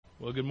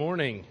Well, good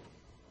morning.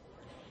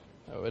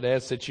 I would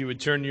ask that you would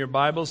turn your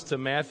Bibles to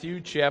Matthew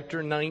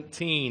chapter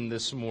 19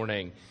 this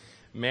morning.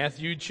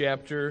 Matthew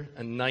chapter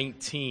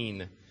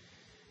 19. If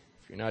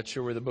you're not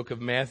sure where the book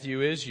of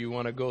Matthew is, you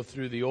want to go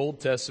through the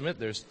Old Testament.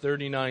 There's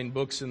 39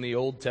 books in the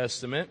Old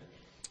Testament.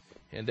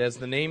 And as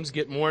the names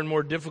get more and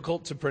more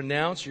difficult to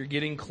pronounce, you're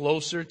getting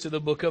closer to the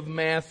book of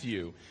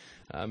Matthew.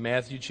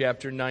 Matthew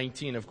chapter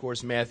 19. Of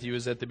course, Matthew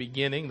is at the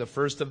beginning, the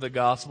first of the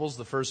Gospels,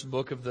 the first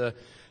book of the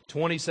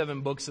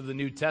 27 books of the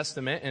New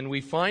Testament. And we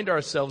find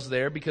ourselves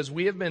there because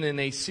we have been in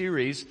a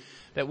series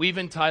that we've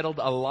entitled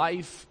A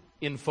Life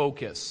in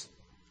Focus.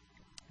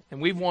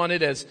 And we've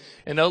wanted as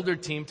an elder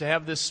team to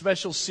have this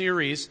special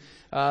series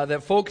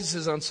that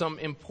focuses on some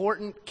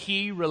important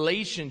key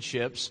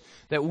relationships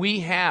that we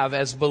have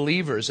as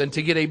believers, and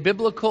to get a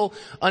biblical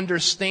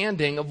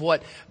understanding of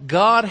what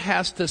God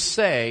has to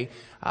say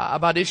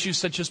about issues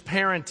such as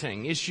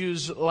parenting,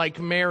 issues like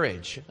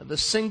marriage, the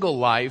single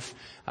life,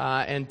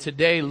 and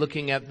today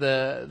looking at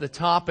the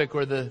topic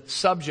or the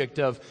subject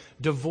of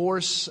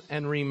divorce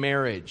and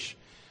remarriage.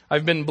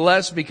 I've been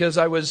blessed because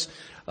I was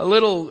a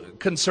little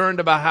concerned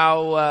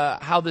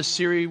about how this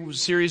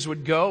series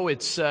would go.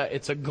 It's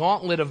a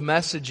gauntlet of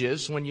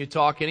messages when you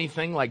talk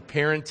anything like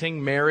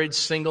parenting, marriage,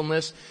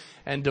 singleness,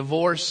 and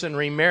divorce and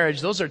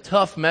remarriage. Those are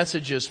tough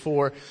messages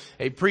for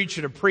a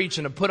preacher to preach,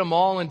 and to put them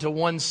all into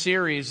one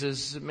series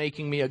is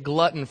making me a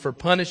glutton for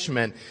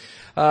punishment.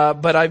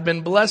 But I've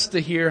been blessed to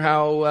hear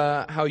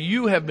how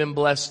you have been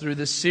blessed through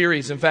this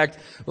series. In fact,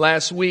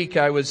 last week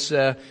I was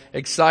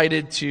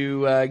excited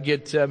to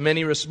get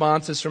many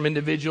responses from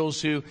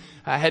individuals who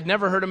had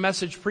never heard a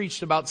message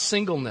preached about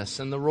singleness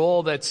and the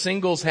role that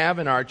singles have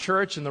in our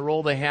church and the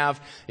role they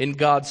have in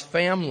God's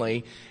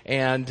family.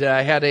 And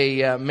I had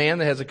a man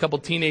that has a couple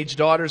teenage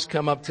daughters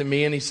come up to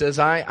me, and he says,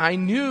 I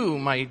knew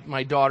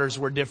my daughters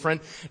were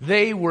different.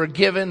 They were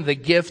given the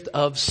gift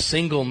of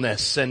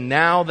singleness, and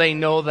now they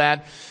know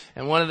that.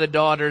 And one of the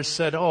daughters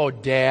said, "Oh,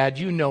 Dad,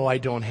 you know I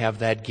don't have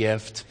that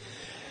gift."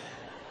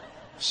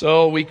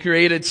 So we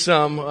created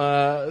some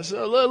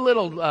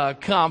little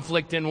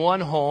conflict in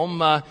one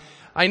home.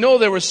 I know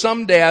there were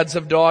some dads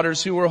of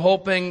daughters who were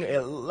hoping,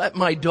 let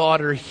my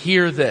daughter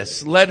hear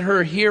this. Let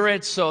her hear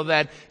it so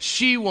that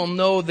she will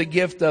know the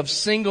gift of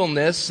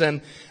singleness.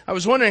 And I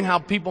was wondering how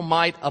people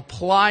might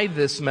apply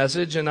this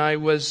message, and I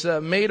was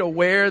made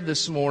aware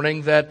this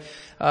morning that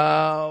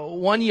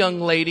one young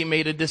lady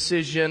made a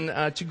decision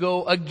to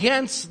go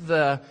against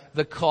the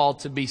call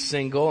to be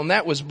single, and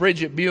that was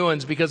Bridget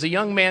Buens, because a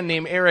young man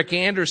named Eric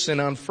Anderson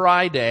on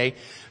Friday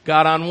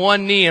got on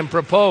one knee and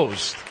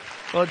proposed.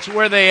 Well, it's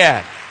where they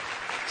at.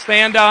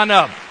 Stand on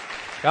up.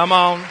 Come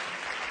on.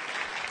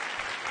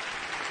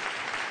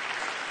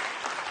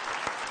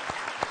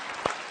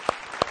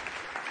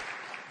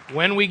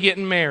 When we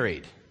getting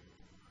married?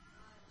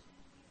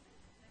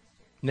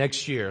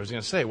 Next year. I was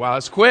going to say, wow,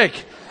 that's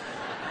quick.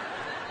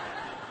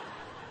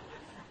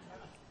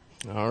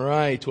 All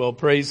right. Well,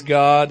 praise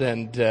God,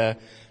 and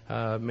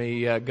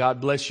may God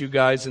bless you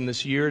guys in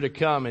this year to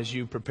come as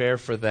you prepare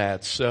for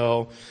that.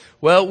 So,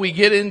 well, we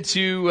get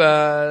into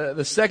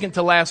the second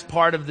to last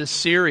part of this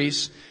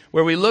series,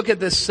 where we look at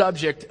this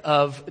subject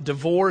of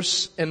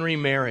divorce and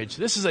remarriage.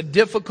 This is a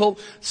difficult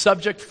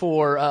subject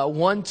for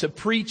one to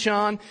preach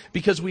on,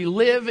 because we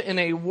live in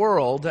a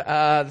world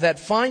that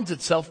finds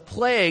itself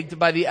plagued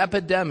by the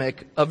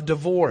epidemic of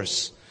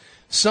divorce.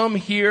 Some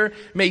here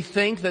may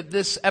think that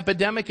this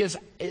epidemic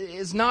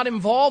is not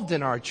involved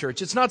in our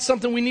church. It's not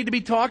something we need to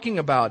be talking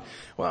about.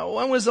 Well,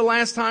 when was the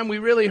last time we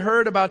really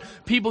heard about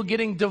people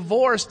getting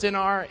divorced in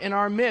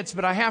our midst?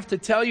 But I have to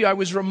tell you, I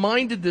was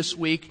reminded this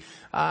week,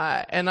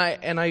 and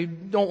I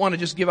don't want to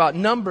just give out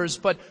numbers,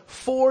 but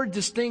 4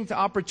 distinct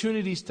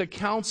opportunities to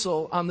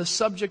counsel on the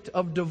subject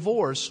of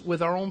divorce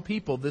with our own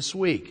people this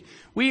week.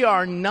 We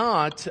are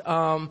not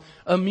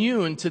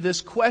immune to this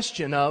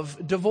question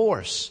of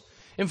divorce.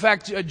 In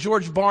fact,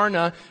 George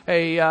Barna,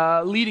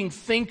 a leading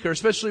thinker,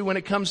 especially when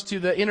it comes to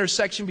the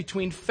intersection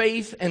between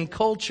faith and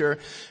culture,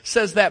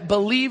 says that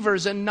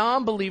believers and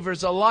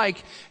non-believers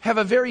alike have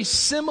a very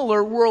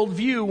similar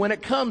worldview when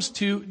it comes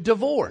to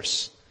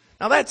divorce.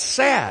 Now that's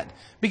sad,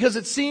 because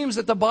it seems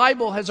that the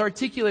Bible has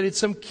articulated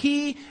some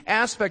key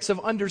aspects of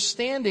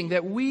understanding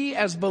that we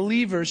as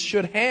believers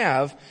should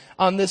have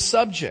on this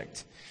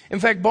subject. In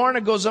fact,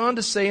 Barna goes on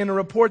to say in a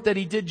report that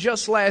he did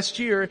just last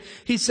year,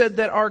 he said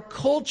that our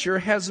culture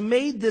has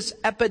made this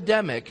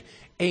epidemic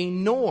a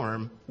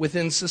norm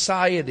within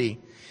society.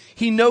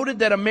 He noted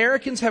that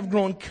Americans have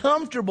grown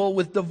comfortable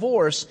with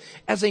divorce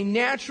as a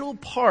natural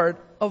part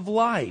of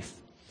life.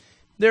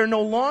 There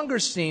no longer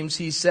seems,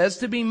 he says,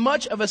 to be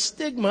much of a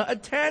stigma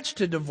attached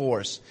to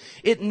divorce.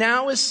 It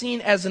now is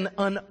seen as an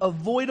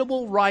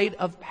unavoidable rite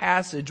of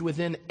passage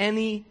within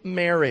any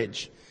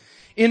marriage.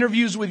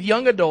 Interviews with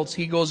young adults,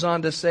 he goes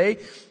on to say,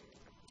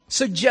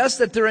 suggest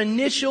that their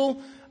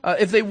initial,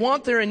 if they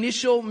want their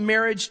initial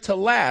marriage to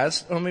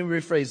last, let me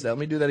rephrase that, let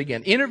me do that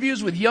again.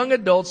 Interviews with young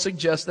adults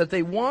suggest that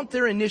they want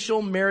their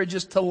initial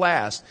marriages to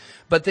last,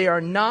 but they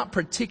are not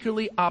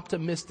particularly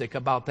optimistic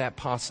about that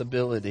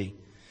possibility.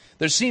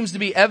 There seems to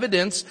be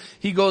evidence,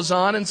 he goes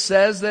on and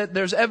says that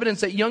there's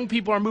evidence that young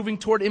people are moving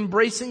toward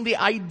embracing the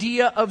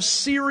idea of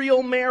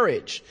serial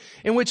marriage,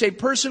 in which a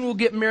person will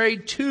get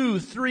married 2,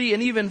 3,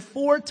 and even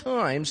 4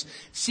 times,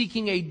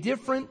 seeking a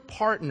different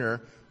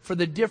partner for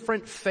the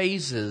different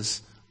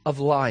phases of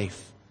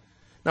life.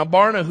 Now,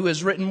 Barna, who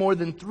has written more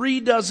than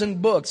 36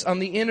 books on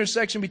the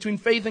intersection between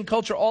faith and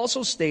culture,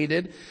 also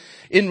stated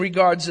in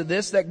regards to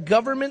this that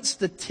government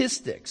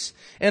statistics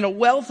and a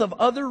wealth of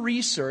other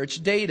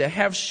research data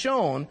have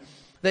shown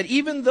that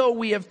even though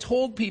we have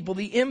told people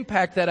the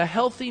impact that a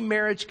healthy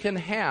marriage can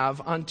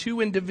have on 2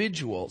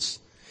 individuals,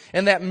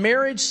 and that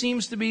marriage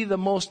seems to be the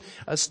most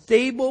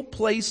stable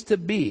place to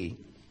be,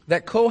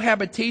 that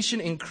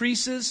cohabitation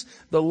increases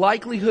the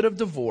likelihood of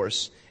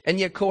divorce, and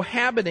yet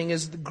cohabiting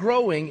is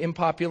growing in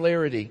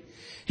popularity.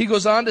 He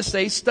goes on to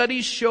say,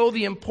 studies show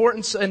the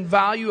importance and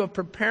value of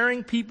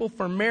preparing people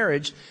for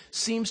marriage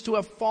seems to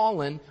have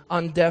fallen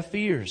on deaf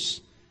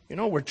ears. You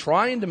know, we're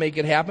trying to make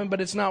it happen,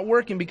 but it's not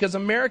working because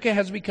America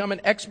has become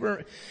an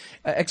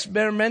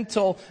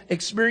experimental,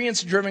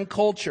 experience-driven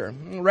culture.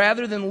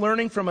 Rather than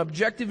learning from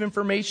objective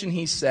information,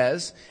 he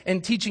says,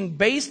 and teaching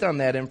based on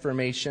that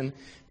information,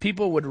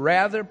 people would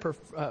rather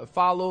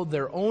follow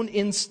their own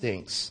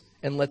instincts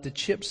and let the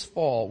chips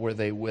fall where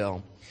they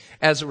will.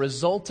 As a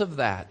result of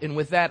that, and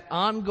with that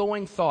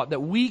ongoing thought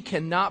that we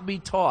cannot be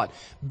taught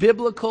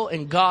biblical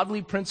and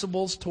godly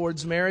principles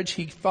towards marriage,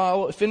 he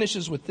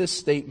finishes with this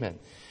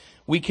statement.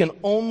 We can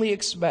only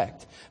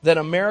expect that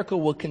America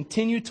will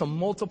continue to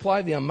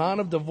multiply the amount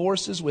of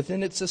divorces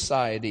within its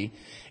society,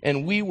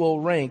 and we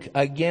will rank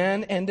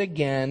again and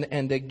again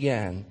and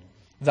again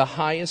the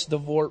highest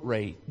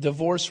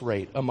divorce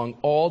rate among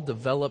all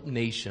developed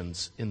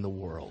nations in the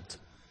world.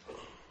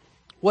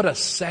 What a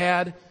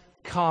sad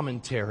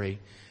commentary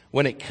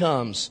when it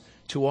comes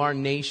to our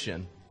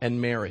nation and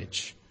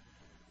marriage.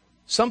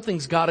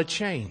 Something's got to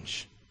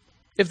change.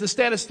 If the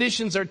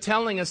statisticians are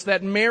telling us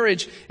that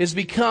marriage has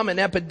become an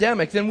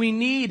epidemic, then we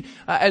need,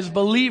 as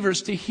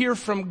believers, to hear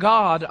from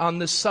God on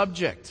this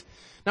subject.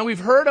 Now, we've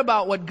heard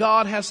about what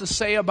God has to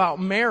say about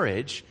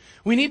marriage.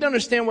 We need to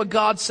understand what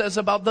God says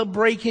about the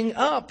breaking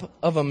up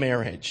of a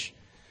marriage.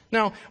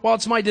 Now, while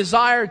it's my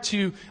desire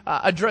to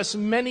address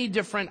many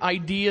different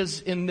ideas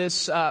in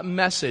this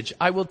message,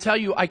 I will tell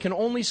you I can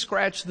only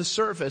scratch the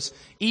surface,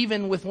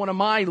 even with one of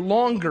my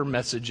longer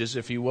messages,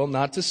 if you will,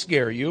 not to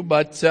scare you,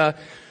 but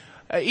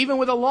even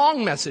with a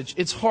long message,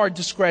 it's hard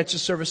to scratch the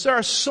surface. There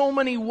are so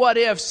many what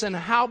ifs and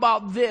how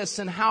about this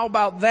and how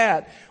about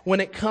that when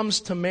it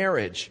comes to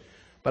marriage.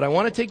 But I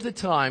want to take the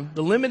time,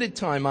 the limited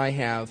time I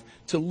have,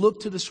 to look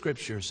to the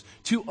Scriptures,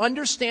 to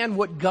understand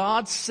what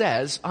God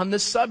says on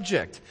this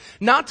subject.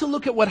 Not to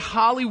look at what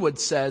Hollywood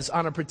says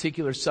on a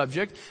particular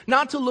subject,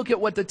 not to look at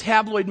what the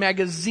tabloid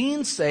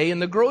magazines say in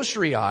the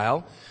grocery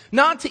aisle,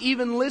 not to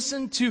even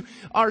listen to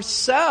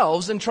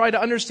ourselves and try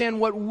to understand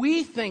what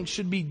we think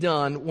should be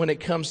done when it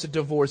comes to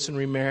divorce and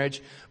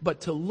remarriage,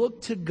 but to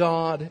look to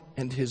God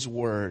and His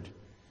Word.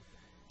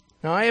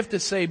 Now, I have to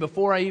say,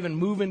 before I even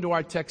move into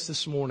our text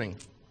this morning,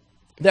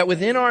 that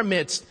within our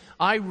midst,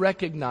 I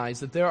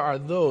recognize that there are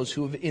those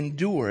who have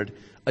endured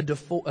a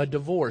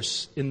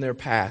divorce in their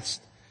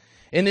past.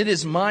 And it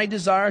is my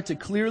desire to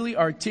clearly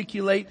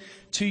articulate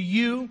to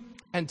you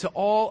and to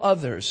all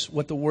others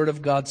what the Word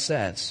of God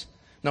says.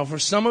 Now, for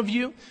some of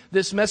you,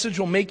 this message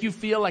will make you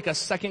feel like a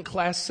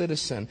second-class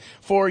citizen.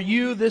 For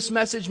you, this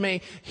message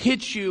may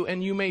hit you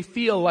and you may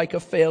feel like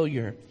a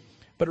failure.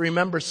 But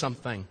remember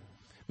something.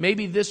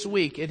 Maybe this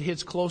week it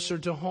hits closer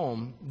to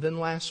home than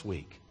last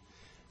week.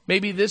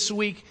 Maybe this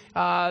week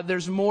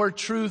there's more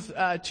truth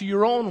to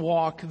your own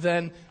walk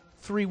than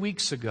 3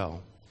 weeks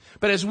ago.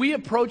 But as we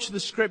approach the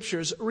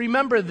Scriptures,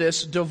 remember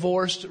this: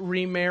 divorced,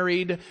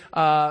 remarried,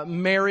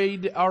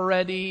 married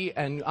already,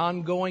 and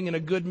ongoing in a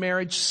good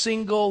marriage,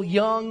 single,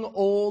 young,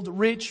 old,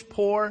 rich,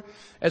 poor.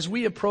 As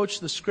we approach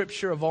the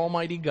Scripture of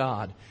Almighty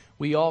God,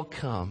 we all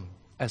come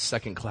as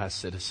second-class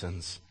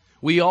citizens.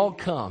 We all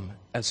come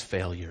as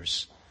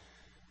failures.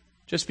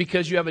 Just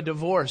because you have a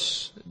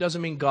divorce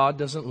doesn't mean God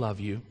doesn't love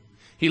you.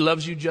 He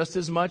loves you just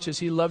as much as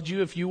He loved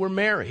you if you were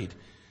married.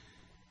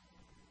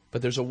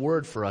 But there's a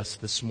word for us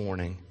this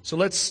morning. So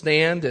let's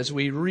stand as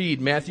we read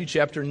Matthew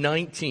chapter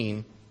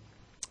 19,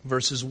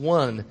 verses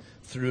 1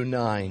 through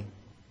 9. And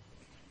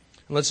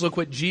let's look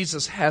what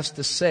Jesus has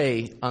to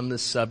say on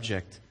this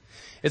subject.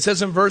 It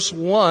says in verse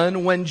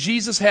 1, when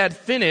Jesus had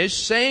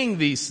finished saying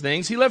these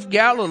things, He left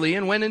Galilee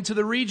and went into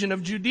the region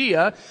of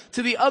Judea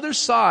to the other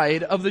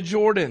side of the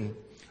Jordan.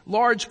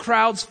 Large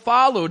crowds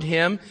followed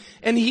Him,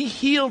 and He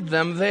healed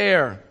them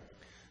there.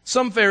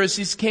 Some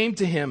Pharisees came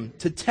to Him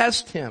to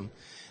test Him.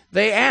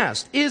 They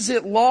asked, is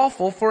it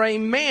lawful for a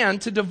man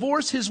to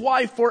divorce his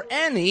wife for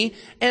any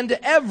and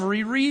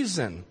every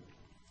reason?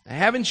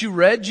 Haven't you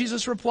read,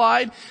 Jesus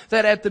replied,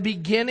 that at the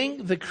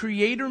beginning the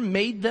Creator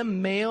made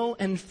them male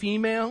and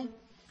female,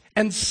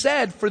 and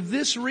said, for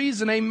this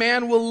reason a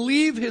man will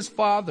leave his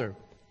father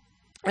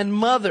and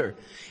mother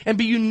and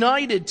be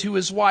united to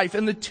his wife,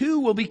 and the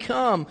two will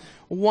become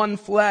one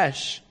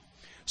flesh.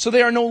 So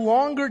they are no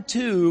longer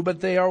two, but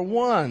they are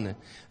one.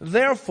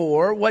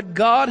 Therefore, what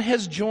God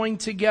has joined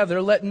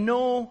together, let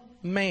no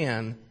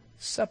man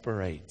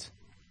separate.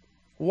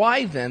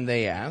 Why then,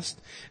 they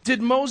asked,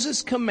 did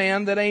Moses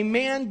command that a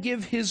man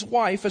give his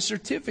wife a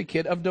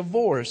certificate of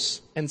divorce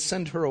and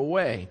send her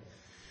away?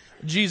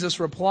 Jesus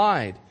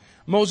replied,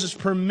 Moses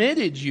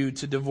permitted you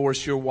to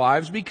divorce your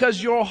wives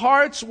because your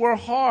hearts were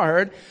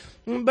hard,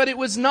 but it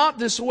was not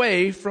this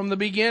way from the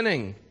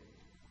beginning.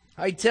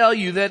 I tell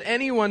you that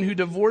anyone who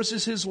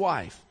divorces his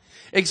wife,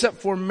 except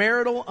for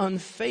marital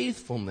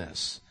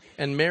unfaithfulness,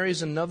 and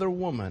marries another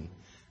woman,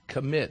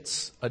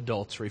 commits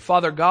adultery.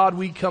 Father God,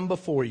 we come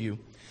before you.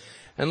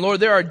 And Lord,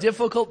 there are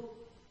difficult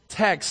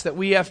texts that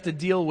we have to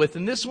deal with.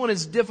 And this one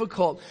is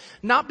difficult,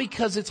 not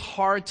because it's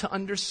hard to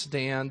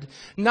understand,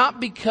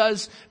 not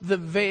because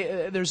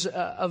there's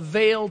a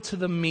veil to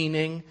the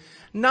meaning,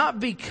 not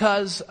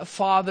because,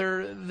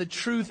 Father, the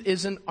truth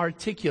isn't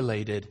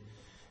articulated.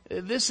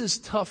 This is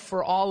tough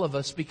for all of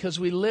us because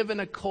we live in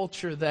a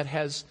culture that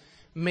has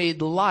made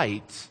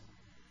light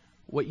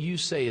what you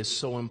say is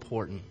so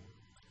important.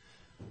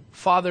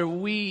 Father,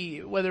 we,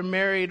 whether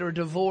married or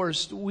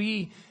divorced,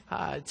 we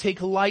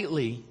take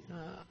lightly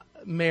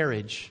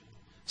marriage.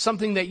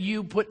 Something that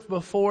you put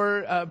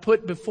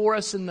before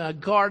us in the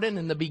garden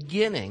in the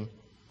beginning,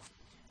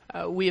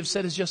 we have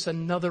said is just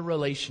another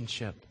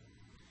relationship.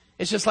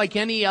 It's just like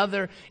any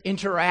other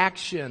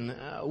interaction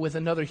with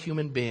another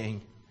human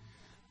being.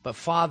 But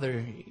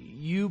Father,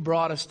 you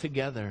brought us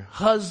together,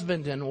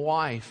 husband and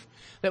wife,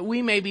 that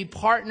we may be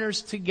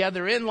partners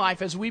together in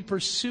life as we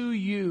pursue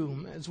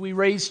you, as we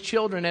raise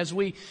children, as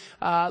we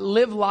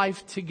live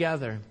life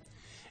together.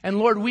 And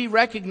Lord, we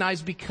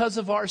recognize because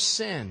of our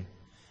sin,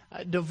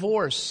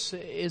 divorce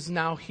is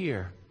now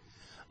here.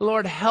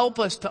 Lord, help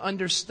us to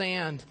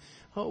understand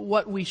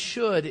what we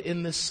should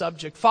in this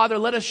subject. Father,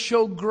 let us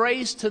show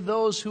grace to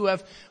those who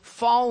have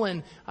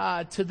fallen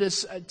to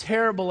this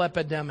terrible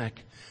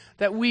epidemic,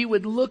 that we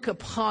would look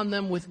upon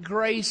them with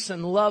grace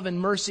and love and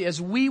mercy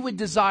as we would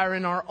desire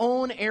in our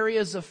own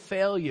areas of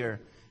failure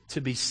to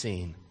be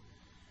seen.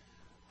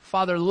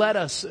 Father, let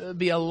us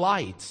be a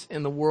light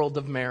in the world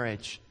of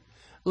marriage.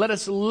 Let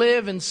us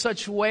live in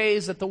such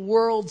ways that the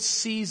world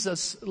sees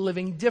us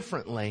living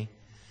differently,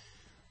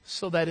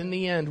 so that in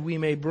the end we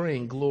may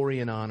bring glory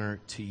and honor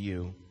to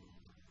you.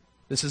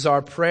 This is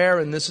our prayer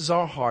and this is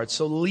our heart.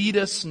 So lead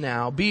us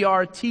now. Be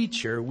our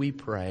teacher, we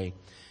pray.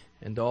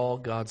 And all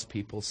God's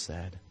people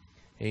said,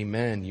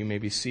 amen. You may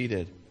be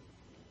seated.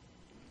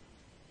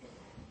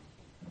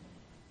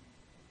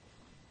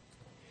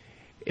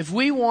 If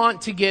we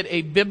want to get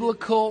a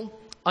biblical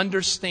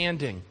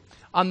understanding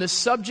on the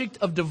subject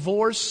of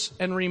divorce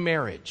and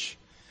remarriage,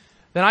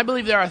 then I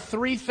believe there are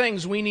three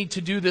things we need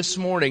to do this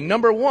morning.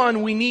 Number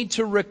one, we need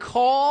to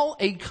recall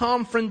a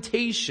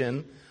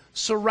confrontation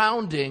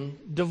surrounding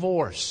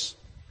divorce.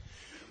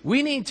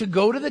 We need to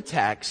go to the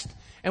text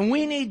and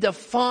we need to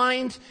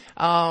find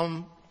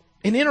an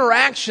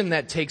interaction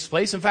that takes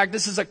place. In fact,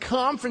 this is a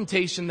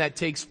confrontation that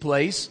takes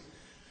place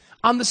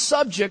on the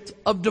subject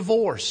of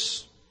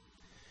divorce.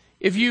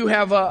 If you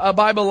have a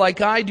Bible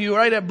like I do,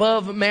 right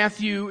above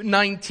Matthew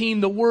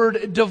 19, the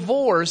word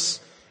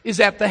divorce is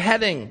at the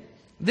heading.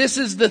 This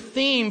is the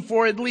theme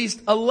for at least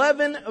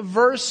 11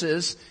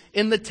 verses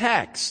in the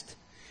text.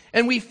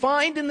 And we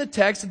find in the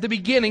text at the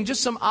beginning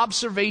just some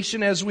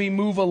observation as we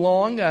move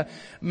along.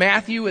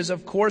 Matthew is,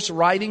 of course,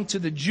 writing to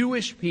the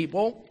Jewish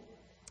people.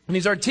 And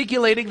he's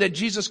articulating that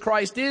Jesus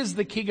Christ is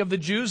the King of the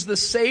Jews, the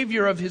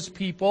Savior of his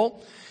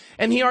people.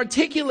 And he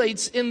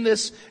articulates in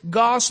this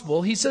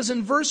gospel, he says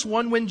in verse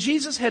 1, when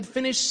Jesus had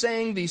finished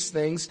saying these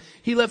things,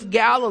 he left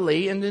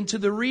Galilee and into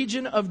the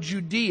region of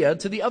Judea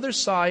to the other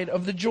side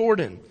of the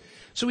Jordan.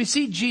 So we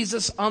see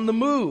Jesus on the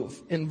move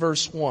in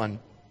verse 1.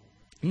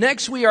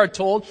 Next, we are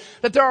told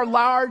that there are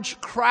large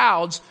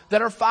crowds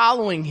that are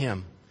following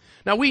him.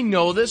 Now, we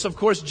know this. Of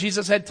course,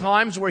 Jesus had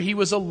times where he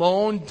was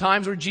alone,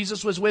 times where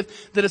Jesus was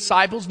with the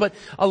disciples. But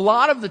a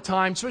lot of the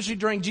time, especially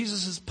during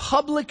Jesus'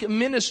 public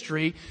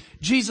ministry,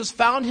 Jesus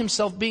found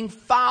himself being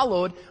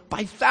followed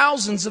by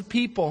thousands of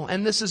people.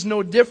 And this is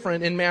no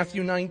different in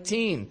Matthew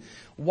 19.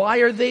 Why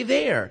are they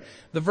there?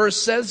 The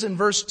verse says in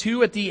verse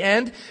 2 at the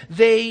end,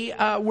 they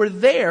were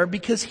there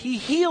because he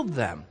healed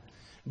them.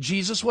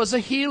 Jesus was a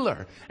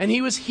healer, and he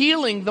was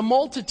healing the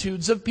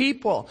multitudes of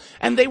people.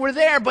 And they were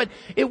there, but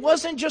it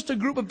wasn't just a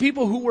group of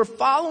people who were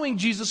following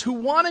Jesus, who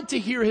wanted to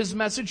hear his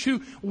message,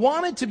 who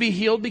wanted to be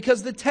healed,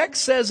 because the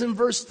text says in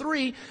verse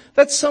 3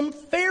 that some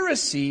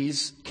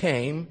Pharisees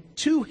came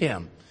to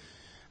him.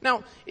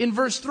 Now, in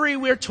verse 3,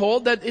 we're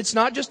told that it's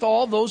not just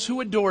all those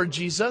who adore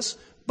Jesus,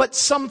 but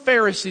some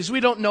Pharisees. We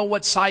don't know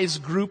what size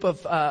group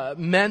of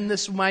men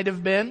this might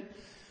have been,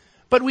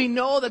 but we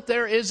know that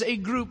there is a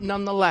group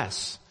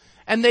nonetheless.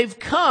 And they've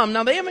come.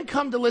 Now, they haven't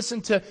come to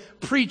listen to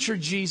preacher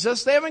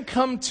Jesus. They haven't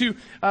come to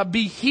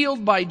be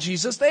healed by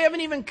Jesus. They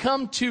haven't even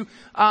come to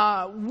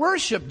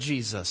worship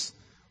Jesus.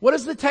 What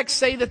does the text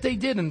say that they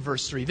did in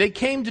verse 3? They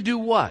came to do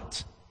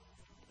what?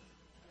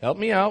 Help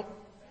me out.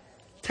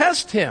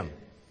 Test him.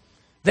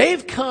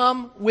 They've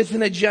come with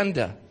an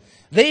agenda.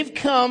 They've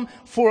come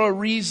for a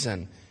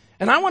reason.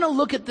 And I want to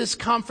look at this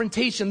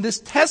confrontation, this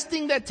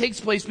testing that takes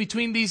place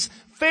between these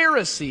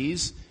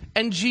Pharisees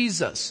and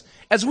Jesus.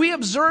 As we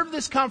observe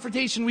this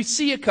confrontation, we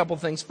see a couple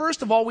things.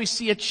 First of all, we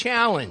see a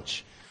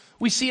challenge.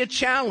 We see a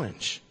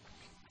challenge.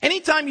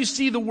 Anytime you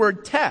see the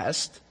word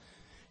test,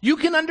 you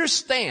can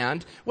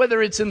understand,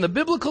 whether it's in the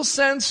biblical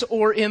sense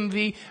or in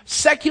the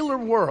secular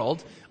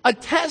world, a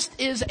test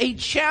is a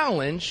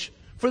challenge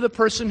for the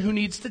person who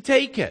needs to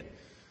take it.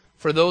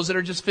 For those that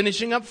are just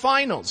finishing up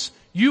finals,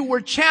 you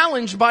were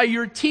challenged by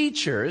your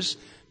teachers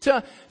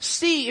to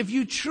see if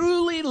you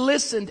truly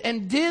listened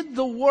and did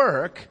the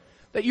work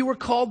that you were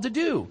called to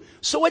do.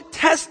 So a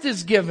test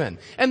is given,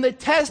 and the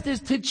test is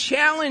to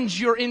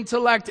challenge your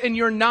intellect and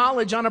your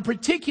knowledge on a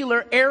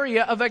particular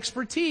area of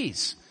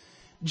expertise.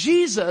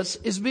 Jesus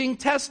is being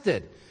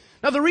tested.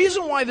 Now, the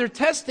reason why they're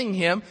testing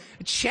him,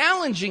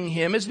 challenging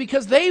him, is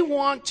because they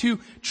want to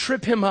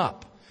trip him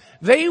up.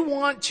 They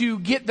want to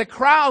get the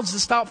crowds to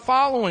stop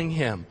following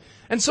him.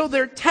 And so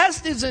their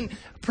test isn't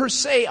per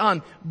se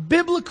on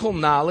biblical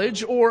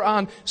knowledge or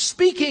on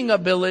speaking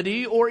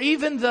ability or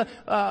even the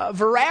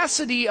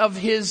veracity of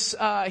his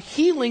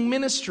healing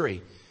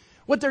ministry.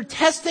 What they're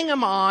testing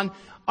him on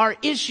are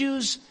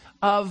issues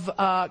of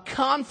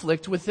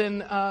conflict within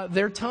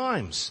their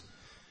times.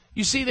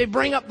 You see, they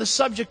bring up the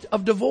subject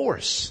of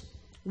divorce.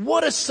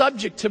 What a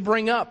subject to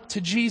bring up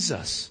to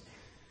Jesus.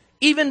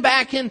 Even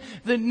back in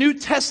the New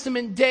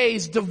Testament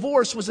days,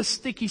 divorce was a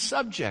sticky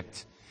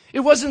subject.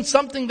 It wasn't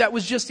something that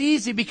was just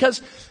easy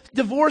because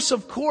divorce,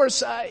 of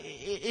course,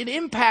 it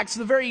impacts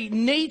the very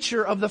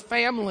nature of the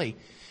family.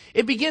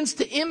 It begins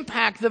to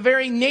impact the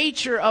very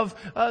nature of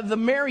the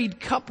married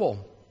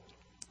couple.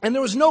 And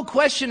there was no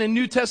question in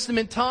New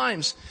Testament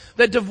times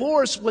that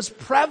divorce was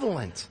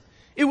prevalent.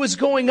 It was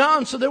going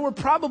on, so there were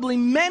probably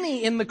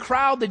many in the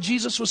crowd that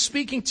Jesus was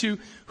speaking to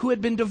who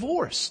had been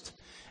divorced.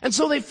 And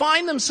so they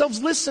find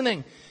themselves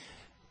listening.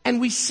 And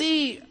we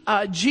see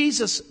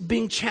Jesus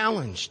being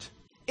challenged.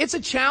 It's a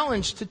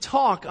challenge to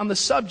talk on the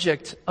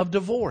subject of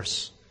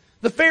divorce.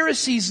 The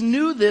Pharisees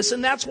knew this,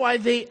 and that's why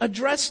they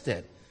addressed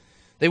it.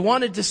 They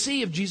wanted to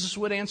see if Jesus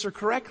would answer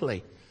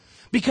correctly.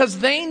 Because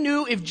they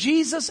knew if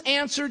Jesus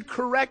answered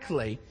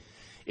correctly,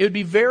 it would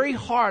be very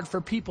hard for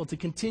people to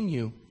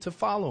continue to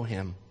follow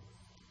him.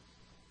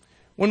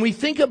 When we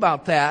think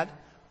about that,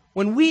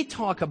 when we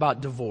talk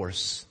about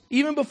divorce,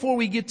 even before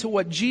we get to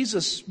what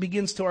Jesus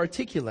begins to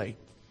articulate,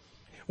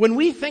 when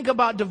we think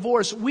about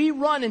divorce, we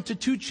run into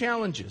two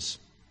challenges.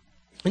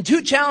 And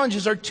two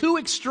challenges are two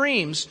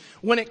extremes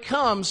when it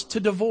comes to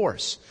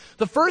divorce.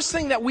 The first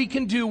thing that we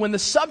can do when the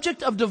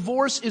subject of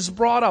divorce is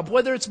brought up,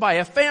 whether it's by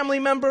a family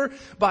member,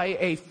 by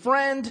a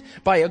friend,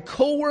 by a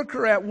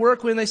coworker at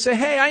work, when they say,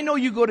 hey, I know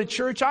you go to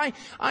church.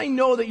 I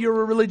know that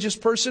you're a religious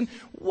person.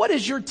 What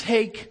is your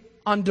take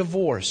on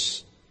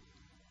divorce?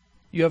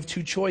 You have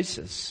two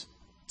choices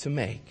to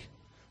make.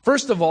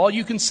 First of all,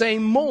 you can say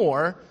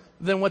more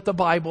than what the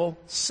Bible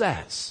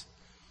says.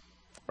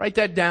 Write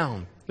that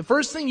down. The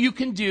first thing you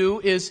can do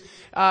is,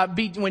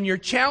 when you're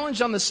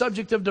challenged on the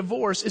subject of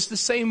divorce, is to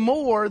say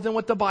more than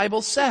what the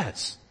Bible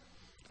says.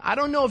 I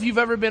don't know if you've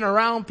ever been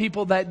around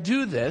people that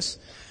do this,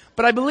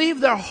 but I believe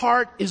their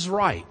heart is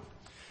right.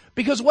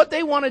 Because what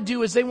they want to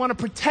do is they want to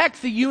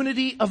protect the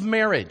unity of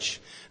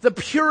marriage, the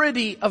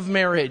purity of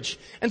marriage.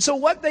 And so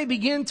what they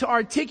begin to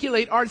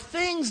articulate are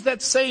things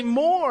that say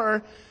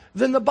more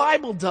than the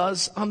Bible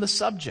does on the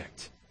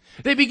subject.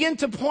 They begin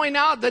to point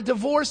out that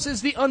divorce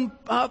is the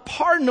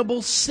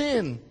unpardonable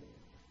sin.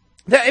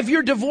 That if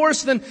you're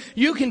divorced, then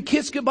you can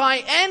kiss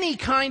goodbye any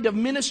kind of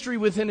ministry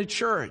within a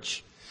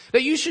church.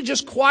 That you should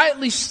just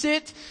quietly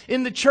sit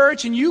in the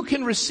church and you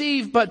can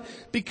receive, but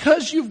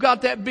because you've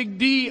got that big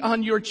D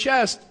on your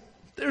chest,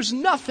 there's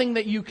nothing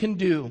that you can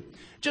do.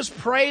 Just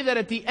pray that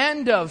at the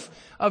end of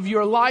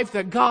your life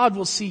that God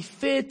will see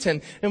fit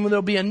and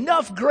there'll be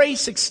enough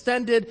grace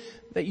extended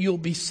that you'll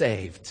be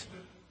saved.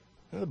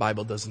 The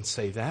Bible doesn't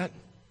say that.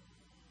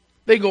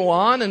 They go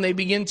on and they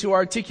begin to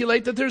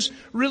articulate that there's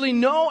really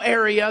no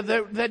area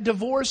that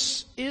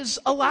divorce is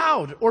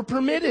allowed or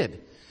permitted.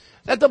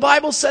 That the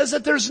Bible says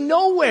that there's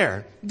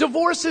nowhere.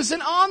 Divorce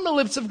isn't on the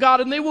lips of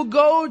God. And they will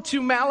go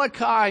to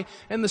Malachi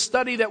and the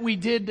study that we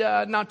did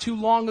not too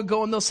long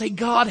ago, and they'll say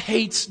God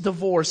hates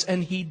divorce,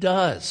 and he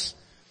does.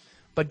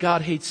 But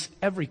God hates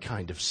every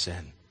kind of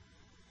sin.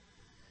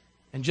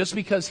 And just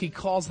because he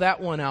calls that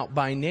one out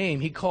by name,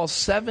 he calls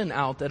 7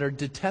 out that are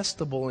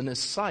detestable in his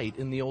sight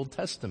in the Old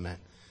Testament.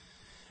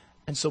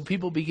 And so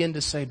people begin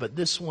to say, but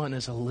this one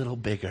is a little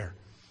bigger.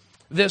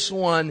 This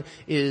one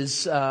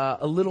is a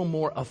little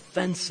more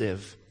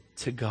offensive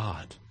to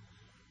God.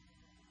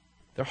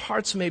 Their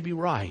hearts may be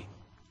right,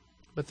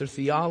 but their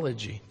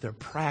theology, their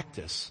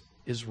practice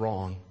is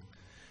wrong.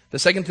 The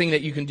second thing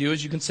that you can do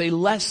is you can say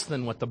less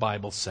than what the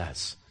Bible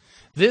says.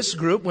 This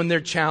group, when they're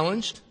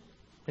challenged,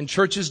 and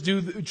churches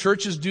do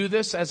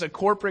this as a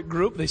corporate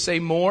group. They say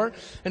more,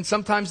 and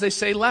sometimes they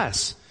say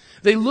less.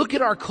 They look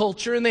at our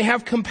culture, and they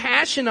have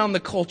compassion on the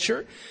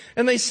culture,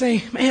 and they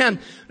say, man,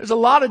 there's a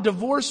lot of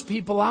divorced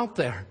people out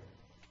there.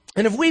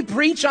 And if we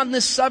preach on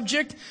this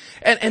subject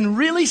and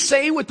really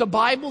say what the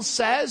Bible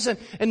says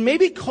and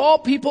maybe call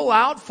people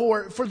out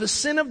for the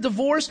sin of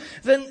divorce,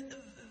 then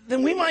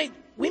we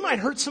might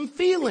hurt some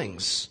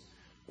feelings.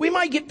 We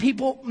might get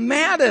people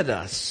mad at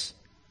us.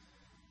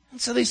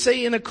 And so they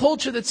say in a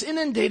culture that's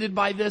inundated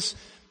by this,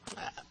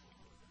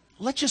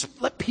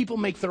 let people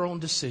make their own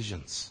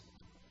decisions.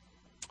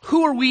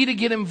 Who are we to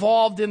get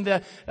involved in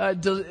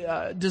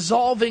the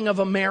dissolving of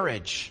a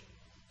marriage?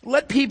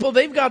 Let people,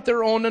 they've got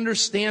their own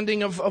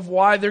understanding of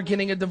why they're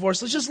getting a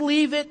divorce. Let's just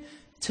leave it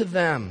to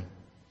them.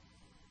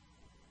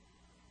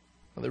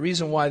 Well, the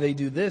reason why they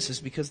do this is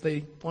because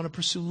they want to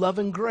pursue love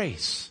and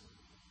grace.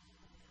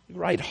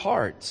 Right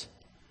heart.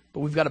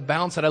 But we've got to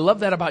balance that. I love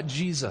that about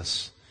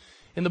Jesus.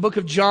 In the book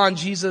of John,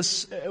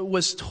 Jesus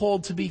was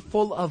told to be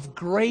full of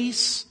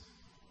grace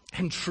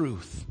and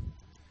truth.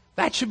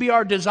 That should be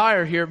our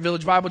desire here at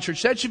Village Bible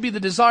Church. That should be the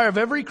desire of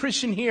every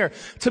Christian here,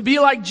 to be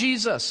like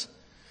Jesus.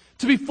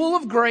 To be full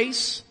of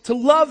grace, to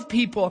love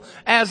people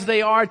as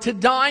they are, to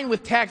dine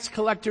with tax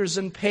collectors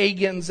and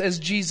pagans as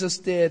Jesus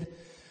did,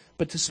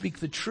 but to speak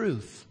the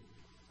truth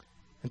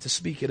and to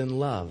speak it in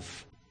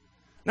love.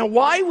 Now,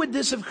 why would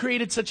this have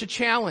created such a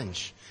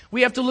challenge?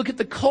 We have to look at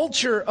the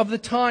culture of the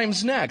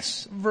times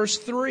next. Verse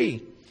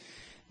 3.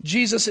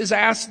 Jesus is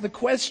asked the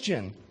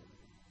question,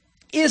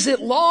 is it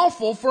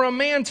lawful for a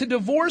man to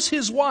divorce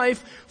his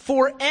wife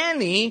for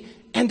any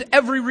and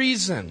every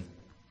reason?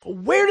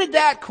 Where did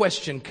that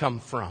question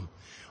come from?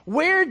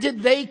 Where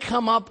did they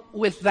come up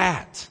with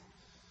that?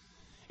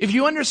 If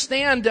you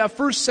understand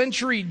first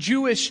century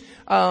Jewish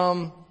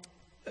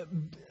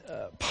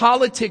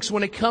politics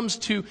when it comes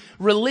to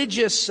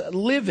religious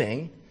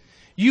living,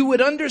 you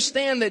would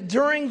understand that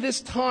during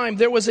this time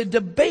there was a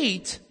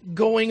debate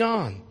going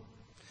on.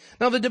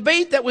 Now, the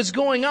debate that was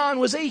going on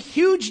was a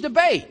huge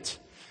debate.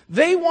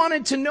 They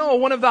wanted to know,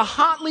 one of the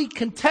hotly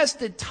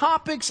contested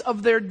topics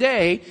of their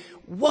day,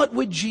 what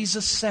would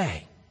Jesus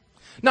say?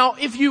 Now,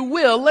 if you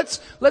will,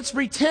 let's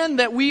pretend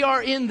that we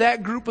are in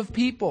that group of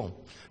people,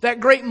 that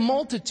great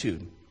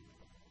multitude.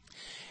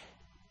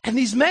 And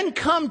these men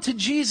come to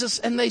Jesus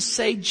and they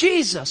say,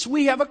 Jesus,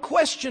 we have a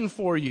question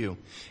for you.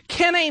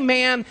 Can a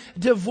man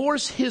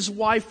divorce his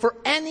wife for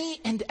any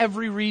and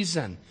every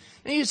reason?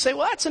 And you say,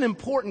 well, that's an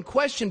important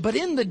question. But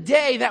in the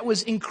day, that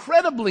was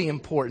incredibly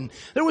important.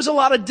 There was a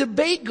lot of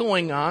debate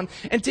going on.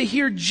 And to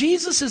hear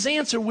Jesus'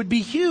 answer would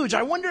be huge.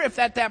 I wonder if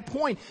at that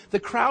point, the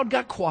crowd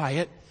got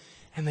quiet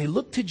and they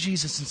looked to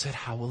Jesus and said,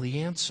 how will he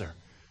answer?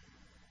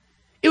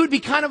 It would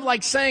be kind of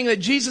like saying that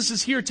Jesus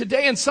is here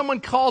today and someone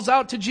calls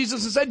out to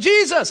Jesus and said,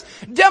 Jesus,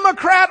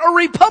 Democrat or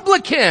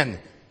Republican?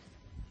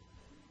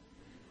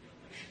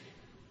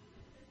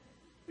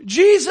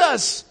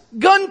 Jesus,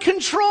 gun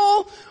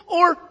control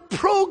or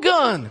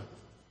pro-gun?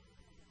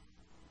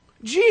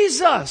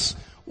 Jesus,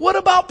 what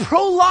about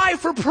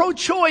pro-life or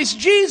pro-choice?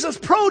 Jesus,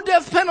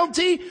 pro-death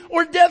penalty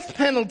or death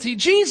penalty?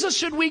 Jesus,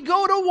 should we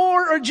go to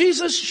war or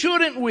Jesus,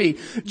 shouldn't we?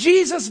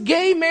 Jesus,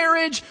 gay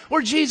marriage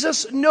or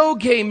Jesus, no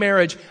gay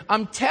marriage?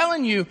 I'm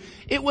telling you,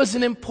 it was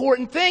an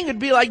important thing. It'd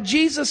be like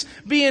Jesus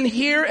being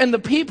here and the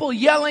people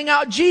yelling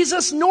out,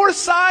 Jesus, north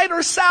side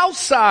or south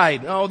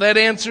side? Oh, that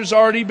answer's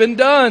already been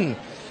done.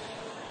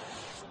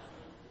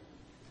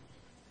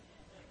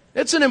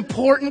 It's an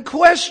important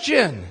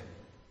question.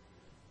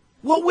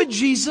 What would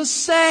Jesus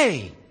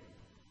say?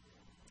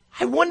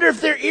 I wonder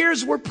if their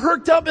ears were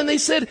perked up and they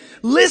said,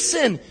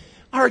 listen,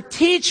 our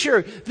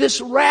teacher,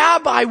 this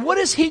rabbi, what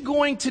is he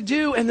going to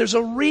do? And there's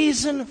a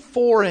reason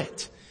for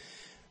it.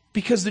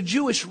 Because the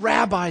Jewish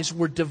rabbis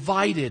were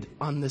divided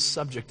on this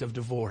subject of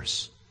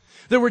divorce.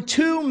 There were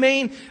two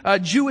main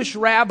Jewish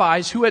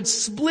rabbis who had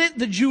split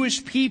the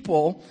Jewish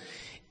people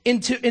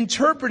into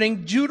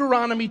interpreting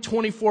Deuteronomy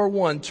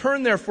 24:1.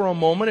 Turn there for a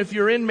moment. If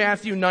you're in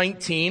Matthew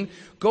 19,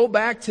 go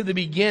back to the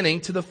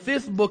beginning, to the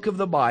 5th book of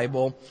the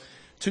Bible,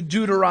 to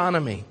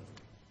Deuteronomy.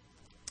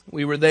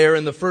 We were there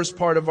in the first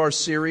part of our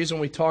series when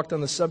we talked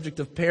on the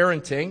subject of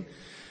parenting.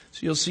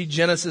 So you'll see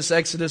Genesis,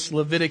 Exodus,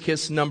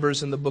 Leviticus,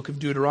 Numbers in the book of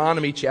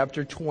Deuteronomy,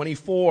 chapter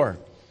 24.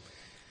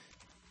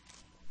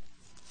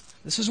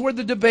 This is where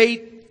the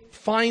debate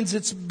finds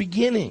its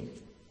beginning.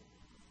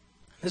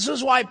 This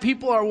is why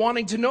people are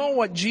wanting to know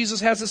what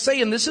Jesus has to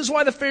say. And this is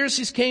why the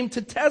Pharisees came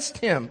to test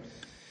him.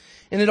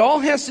 And it all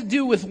has to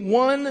do with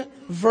one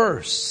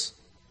verse.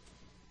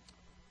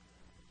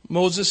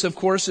 Moses, of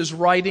course, is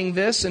writing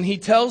this, and he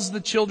tells the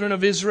children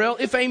of Israel,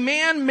 if a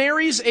man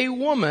marries a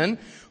woman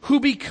who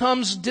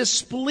becomes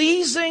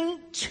displeasing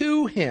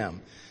to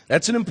him,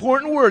 that's an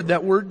important word,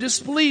 that word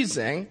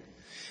displeasing,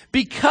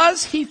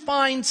 because he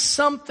finds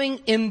something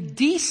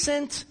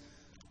indecent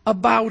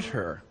about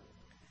her,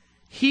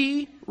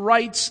 he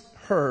writes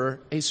her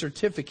a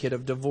certificate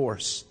of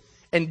divorce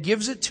and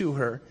gives it to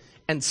her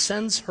and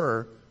sends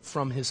her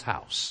from his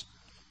house.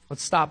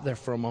 Let's stop there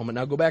for a moment.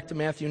 Now go back to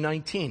Matthew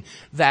 19.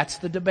 That's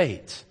the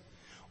debate.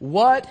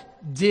 What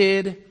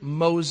did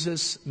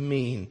Moses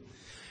mean?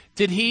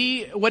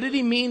 What did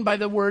he mean by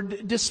the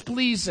word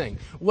displeasing?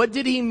 What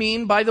did he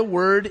mean by the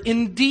word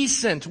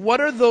indecent?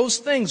 What are those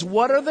things?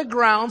 What are the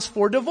grounds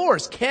for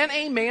divorce? Can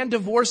a man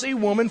divorce a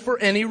woman for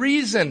any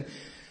reason?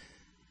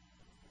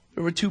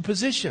 There were two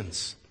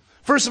positions.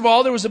 First of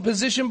all, there was a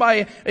position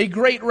by a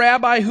great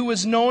rabbi who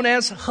was known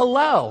as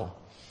Hillel.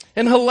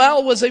 And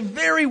Hillel was a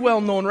very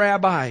well-known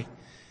rabbi.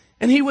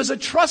 And he was a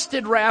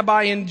trusted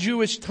rabbi in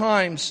Jewish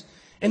times.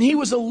 And he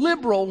was a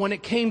liberal when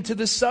it came to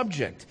this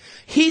subject.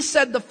 He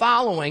said the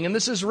following, and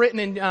this is written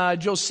in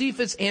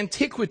Josephus'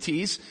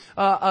 Antiquities,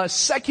 a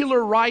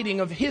secular writing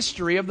of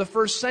history of the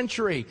first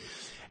century.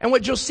 And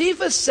what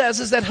Josephus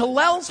says is that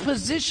Hillel's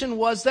position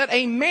was that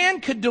a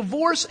man could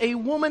divorce a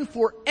woman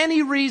for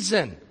any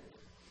reason.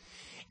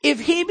 If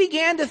he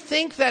began to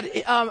think that,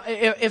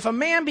 if a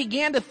man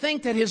began to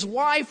think that his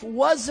wife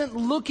wasn't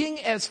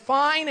looking as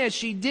fine as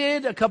she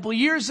did a couple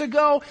years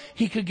ago,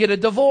 he could get a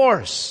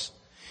divorce.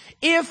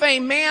 If a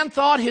man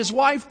thought his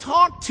wife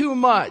talked too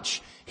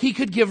much, he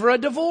could give her a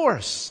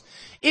divorce.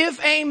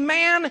 If a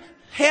man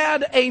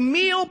had a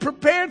meal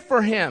prepared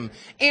for him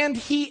and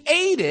he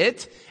ate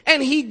it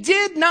and he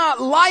did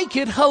not like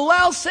it,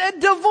 Hillel said,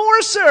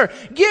 divorce her.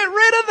 Get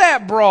rid of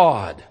that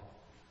broad.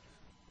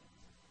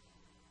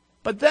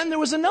 But then there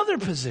was another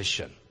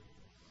position.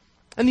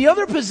 And the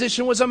other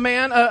position was a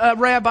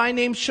rabbi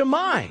named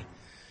Shammai.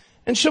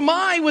 And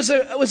Shammai was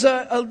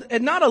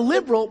not a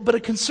liberal, but a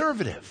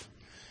conservative.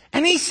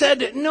 And he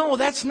said, no,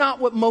 that's not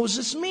what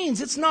Moses means.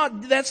 That's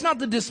not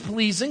the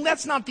displeasing.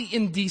 That's not the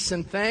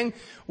indecent thing.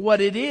 What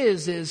it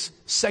is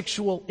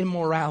sexual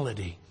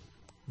immorality.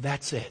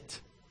 That's it.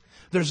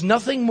 There's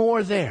nothing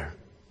more there.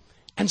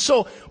 And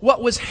so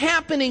what was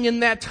happening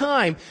in that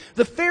time,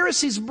 the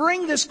Pharisees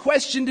bring this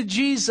question to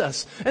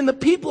Jesus. And the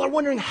people are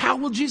wondering, how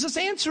will Jesus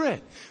answer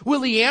it?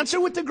 Will he answer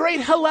with the great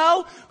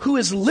Hillel, who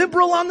is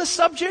liberal on the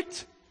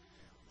subject?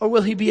 Or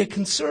will he be a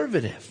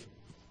conservative?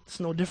 It's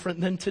no different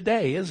than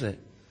today, is it?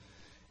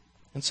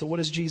 And so what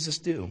does Jesus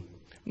do?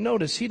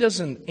 Notice, he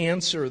doesn't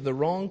answer the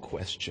wrong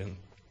question.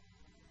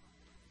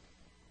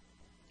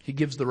 He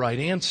gives the right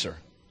answer.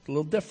 A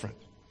little different.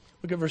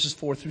 Look at verses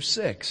 4 through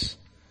 6.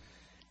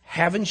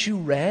 Haven't you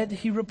read,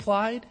 he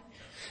replied,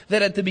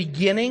 that at the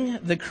beginning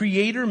the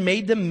Creator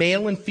made them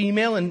male and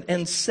female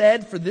and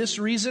said, for this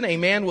reason a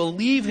man will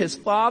leave his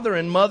father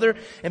and mother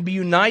and be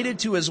united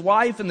to his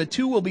wife, and the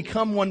two will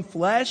become one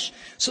flesh.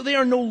 So they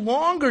are no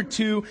longer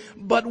two,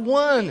 but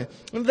one.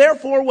 And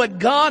therefore what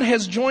God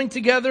has joined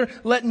together,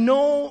 let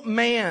no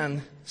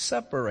man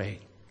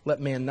separate.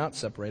 Let man not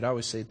separate. I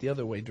always say it the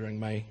other way during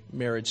my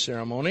marriage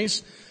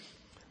ceremonies.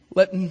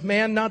 Let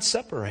man not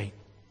separate.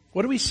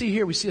 What do we see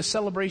here? We see a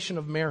celebration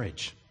of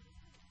marriage.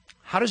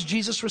 How does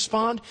Jesus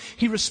respond?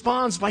 He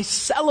responds by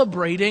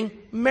celebrating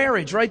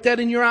marriage. Write that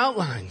in your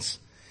outlines.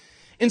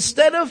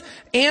 Instead of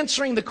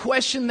answering the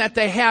question that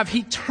they have,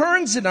 he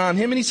turns it on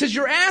him and he says,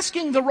 you're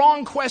asking the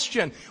wrong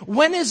question.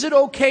 When is it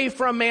okay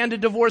for a man to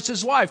divorce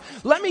his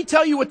wife? Let me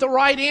tell you what the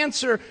right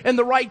answer and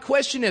the right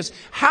question is.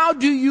 How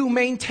do you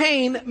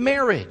maintain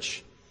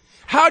marriage?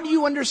 How do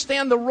you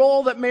understand the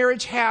role that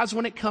marriage has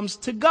when it comes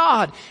to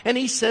God? And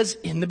he says,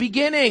 in the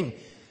beginning,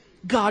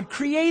 God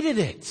created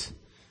it.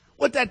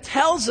 What that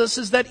tells us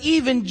is that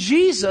even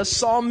Jesus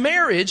saw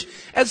marriage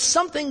as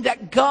something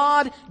that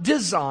God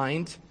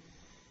designed.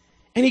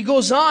 And he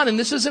goes on, and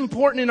this is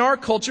important in our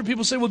culture.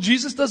 People say, well,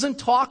 Jesus doesn't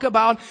talk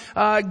about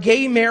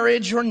gay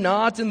marriage or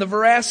not and the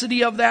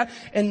veracity of that.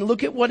 And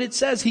look at what it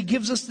says. He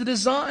gives us the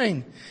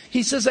design.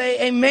 He says,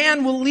 a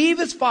man will leave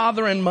his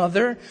father and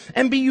mother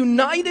and be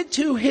united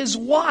to his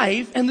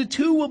wife, and the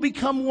two will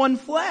become one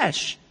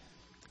flesh.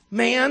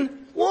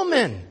 Man,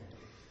 woman.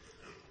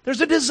 There's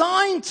a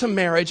design to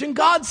marriage, and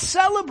God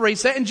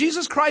celebrates that, and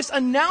Jesus Christ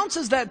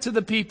announces that to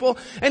the people,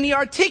 and he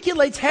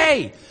articulates,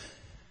 hey,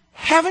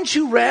 haven't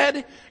you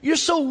read? You're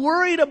so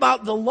worried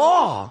about the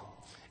law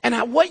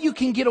and what you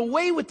can get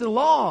away with the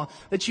law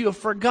that you have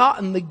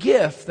forgotten the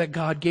gift that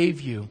God gave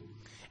you.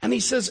 And he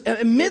says,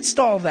 amidst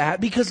all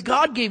that, because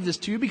God gave this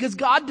to you, because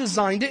God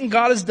designed it and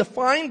God has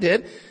defined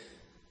it,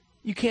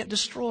 you can't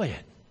destroy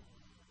it.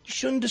 You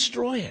shouldn't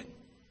destroy it.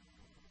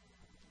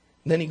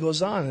 Then he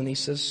goes on and he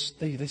says,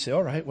 they say,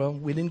 all right, well,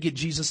 we didn't get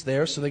Jesus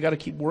there, so they got to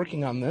keep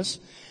working on this.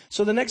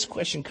 So the next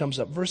question comes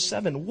up, verse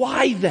 7.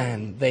 Why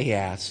then, they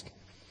ask,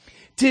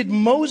 did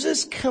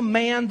Moses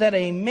command that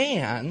a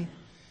man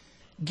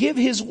give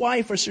his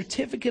wife a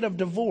certificate of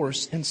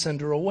divorce and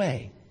send her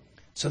away?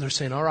 So they're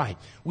saying, all right,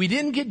 we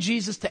didn't get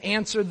Jesus to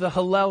answer the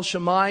Hillel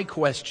Shammai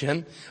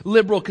question,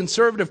 liberal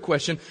conservative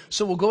question,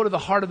 so we'll go to the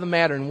heart of the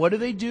matter. And what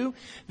do?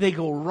 They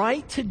go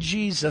right to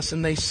Jesus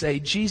and they say,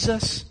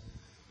 Jesus,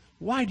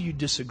 why do you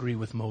disagree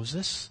with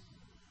Moses?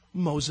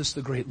 Moses,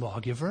 the great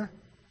lawgiver.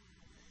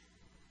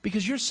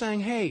 Because you're saying,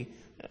 hey,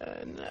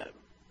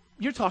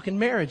 you're talking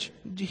marriage.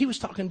 He was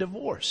talking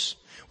divorce.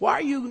 Why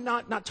are you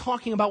not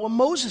talking about what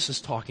Moses is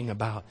talking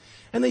about?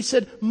 And they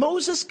said,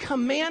 Moses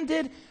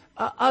commanded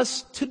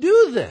us to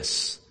do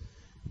this.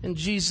 And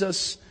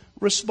Jesus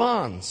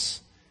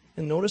responds.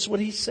 And notice what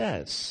he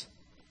says.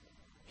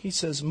 He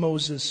says,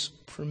 Moses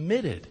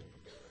permitted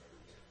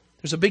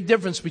There's a big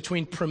difference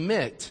between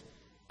permit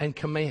and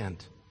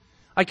command.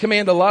 I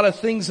command a lot of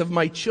things of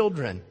my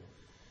children.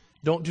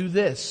 Don't do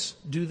this,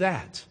 do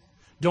that.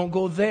 Don't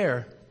go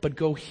there, but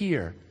go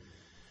here.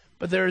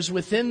 But there is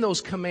within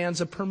those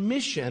commands a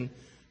permission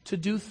to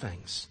do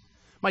things.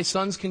 My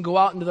sons can go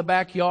out into the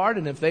backyard,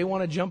 and if they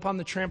want to jump on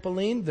the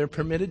trampoline, they're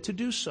permitted to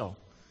do so.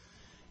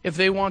 If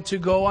they want to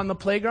go on the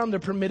playground, they're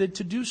permitted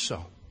to do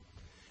so.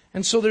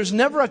 And so there's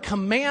never a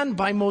command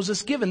by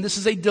Moses given. This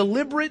is a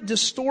deliberate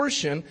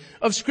distortion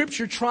of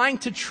Scripture trying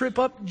to trip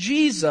up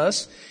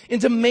Jesus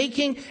into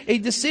making a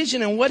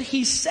decision. And what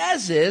he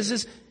says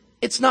is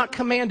it's not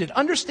commanded.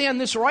 Understand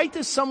this, write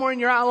this somewhere in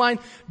your outline.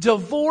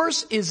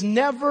 Divorce is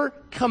never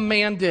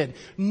commanded,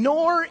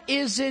 nor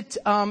is it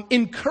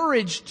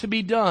encouraged to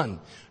be done.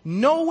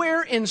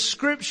 Nowhere in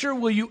Scripture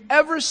will you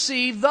ever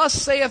see, thus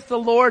saith the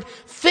Lord,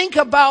 think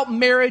about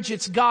marriage,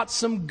 it's got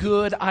some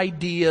good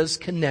ideas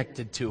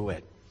connected to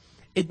it.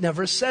 It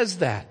never says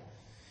that.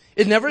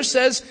 It never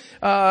says,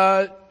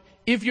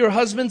 if your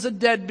husband's a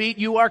deadbeat,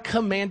 you are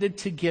commanded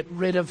to get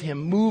rid of him.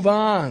 Move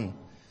on.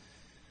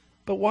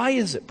 But why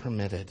is it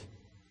permitted?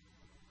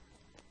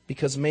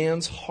 Because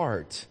man's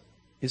heart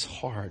is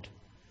hard.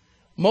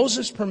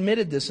 Moses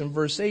permitted this in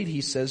verse 8.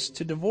 He says,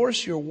 to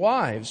divorce your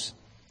wives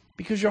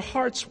because your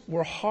hearts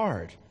were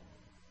hard.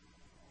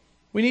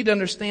 We need to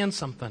understand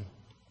something.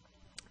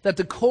 That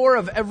the core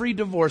of every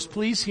divorce,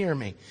 please hear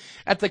me,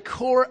 at the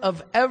core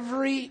of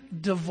every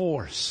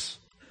divorce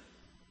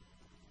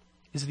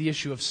is the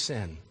issue of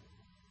sin.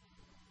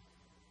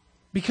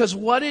 Because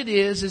what it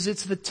is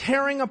it's the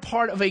tearing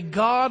apart of a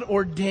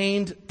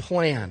God-ordained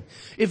plan.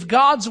 If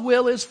God's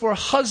will is for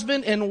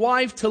husband and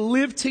wife to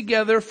live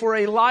together for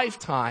a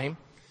lifetime,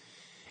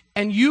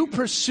 and you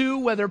pursue,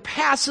 whether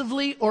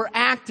passively or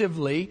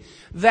actively,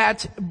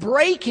 that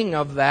breaking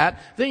of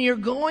that, then you're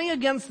going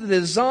against the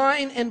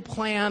design and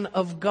plan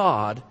of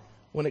God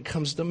when it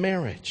comes to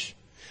marriage.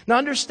 Now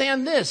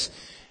understand this.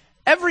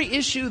 Every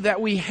issue that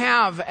we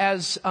have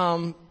as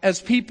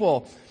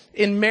people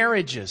in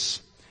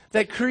marriages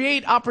that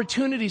create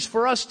opportunities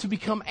for us to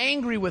become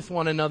angry with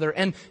one another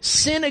and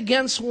sin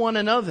against one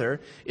another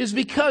is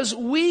because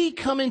we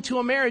come into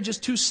a marriage as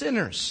two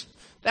sinners.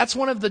 That's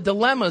one of the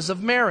dilemmas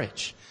of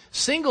marriage.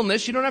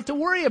 Singleness, you don't have to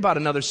worry about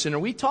another sinner.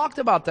 We talked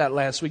about that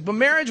last week. But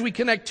marriage, we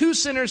connect two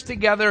sinners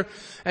together,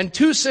 and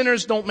two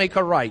sinners don't make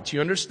a right.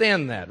 You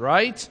understand that,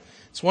 right?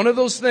 It's one of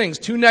those things.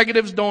 Two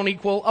negatives don't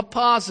equal a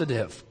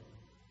positive.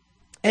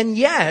 And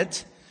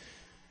yet,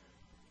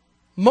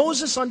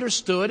 Moses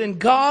understood, and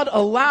God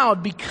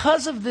allowed,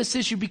 because of this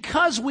issue,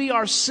 because we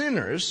are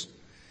sinners,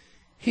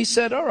 he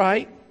said, all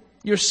right,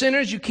 you're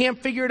sinners, you can't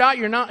figure it out,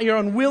 you're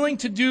unwilling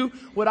to do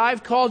what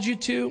I've called you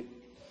to,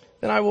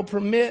 then I will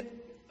permit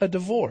a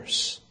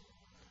divorce.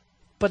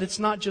 But it's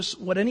not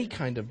just what any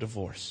kind of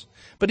divorce.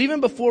 But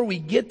even before we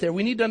get there,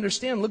 we need to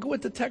understand, look at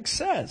what the text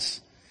says.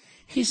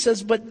 He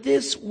says, but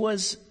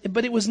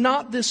it was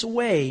not this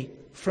way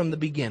from the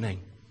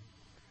beginning.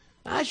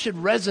 That should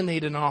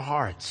resonate in our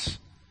hearts.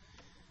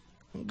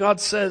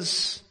 God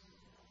says,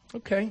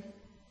 okay,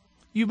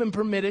 you've been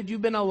permitted,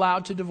 you've been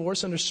allowed to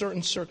divorce under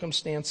certain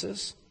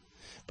circumstances.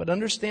 But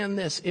understand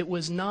this, it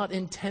was not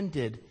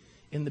intended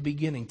in the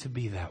beginning to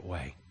be that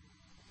way.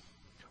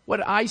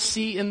 What I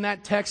see in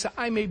that text,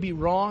 I may be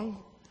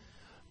wrong,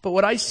 but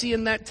what I see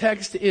in that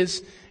text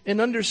is an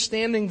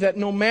understanding that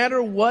no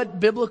matter what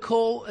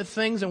biblical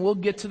things, and we'll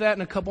get to that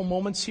in a couple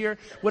moments here,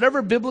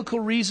 whatever biblical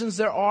reasons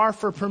there are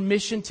for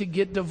permission to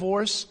get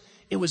divorced,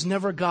 it was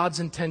never God's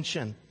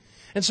intention.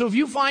 And so if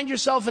you find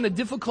yourself in a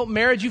difficult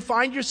marriage, you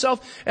find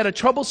yourself at a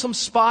troublesome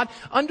spot,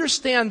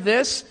 understand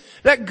this,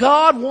 that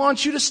God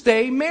wants you to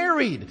stay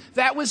married.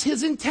 That was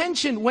His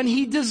intention when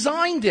He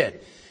designed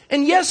it.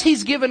 And yes,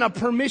 He's given a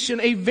permission,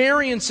 a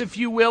variance, if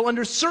you will,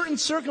 under certain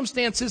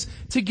circumstances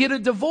to get a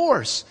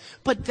divorce.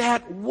 But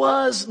that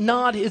was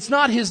not, it's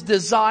not His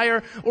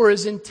desire or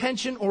His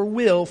intention or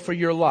will for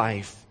your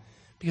life.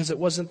 Because it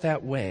wasn't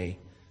that way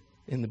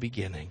in the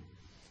beginning.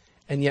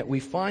 And yet we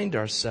find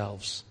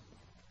ourselves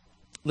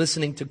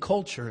listening to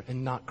culture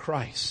and not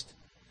Christ.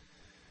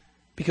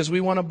 Because we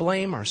want to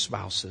blame our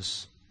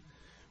spouses.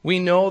 We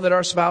know that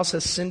our spouse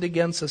has sinned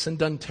against us and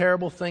done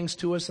terrible things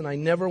to us, and I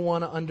never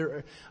want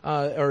to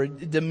or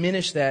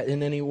diminish that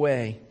in any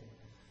way.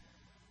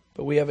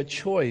 But we have a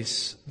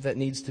choice that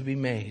needs to be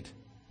made.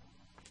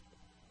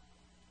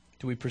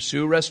 Do we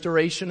pursue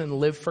restoration and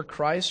live for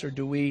Christ, or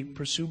do we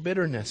pursue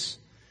bitterness?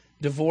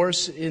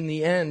 Divorce, in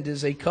the end,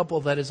 is a couple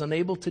that is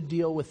unable to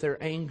deal with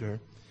their anger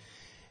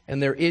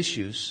and their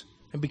issues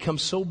and become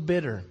so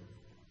bitter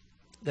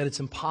that it's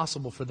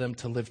impossible for them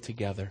to live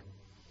together.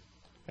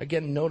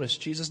 Again, notice,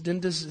 Jesus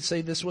didn't say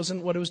this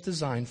wasn't what it was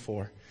designed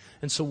for.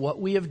 And so what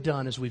we have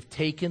done is we've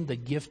taken the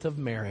gift of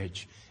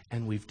marriage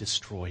and we've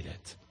destroyed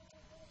it.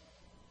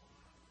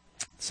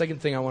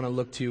 Second thing I want to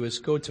look to is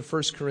go to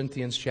 1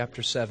 Corinthians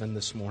chapter 7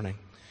 this morning.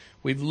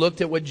 We've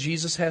looked at what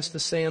Jesus has to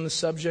say on the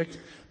subject.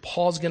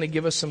 Paul's going to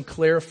give us some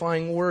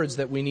clarifying words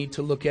that we need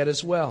to look at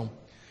as well.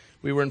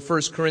 We were in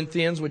 1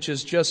 Corinthians, which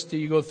is just,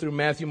 you go through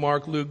Matthew,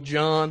 Mark, Luke,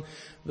 John,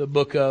 the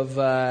book of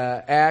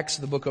Acts,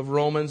 the book of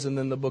Romans, and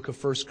then the book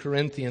of 1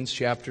 Corinthians,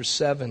 chapter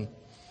 7.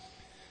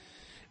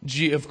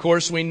 Of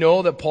course, we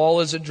know that Paul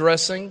is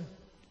addressing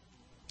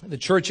the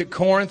church at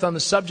Corinth on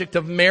the subject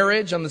of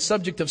marriage, on the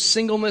subject of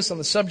singleness, on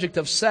the subject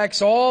of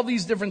sex, all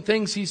these different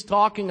things he's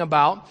talking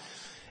about.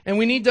 And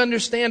we need to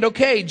understand,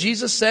 okay,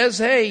 Jesus says,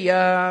 hey,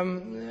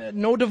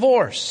 no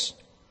divorce.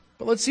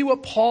 But let's see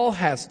what Paul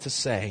has to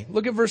say.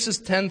 Look at verses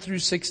 10 through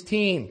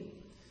 16.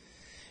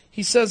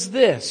 He says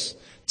this,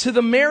 "To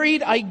the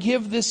married I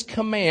give this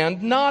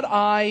command, not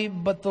I,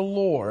 but the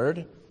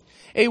Lord.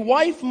 A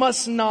wife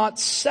must not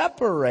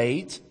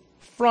separate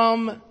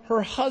from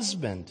her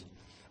husband.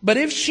 But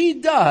if she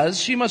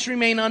does, she must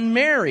remain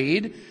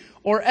unmarried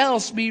or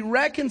else be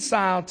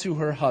reconciled to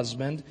her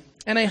husband.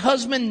 And a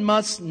husband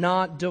must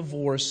not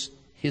divorce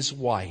his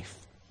wife."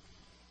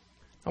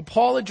 Now,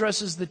 Paul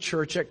addresses the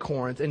church at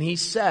Corinth, and he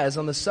says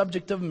on the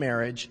subject of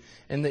marriage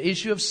and the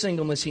issue of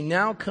singleness, he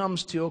now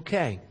comes to,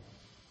 okay,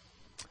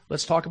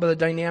 let's talk about the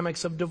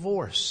dynamics of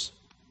divorce.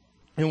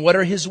 And what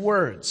are his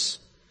words?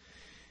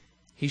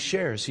 He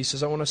shares, he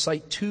says, I want to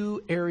cite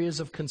two areas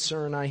of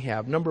concern I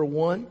have. Number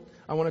one,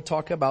 I want to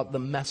talk about the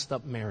messed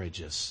up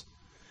marriages.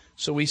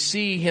 So we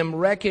see him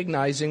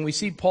recognizing, we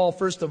see Paul,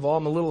 first of all,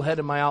 I'm a little ahead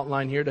of my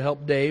outline here to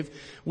help Dave.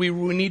 We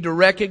need to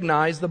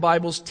recognize the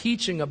Bible's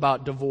teaching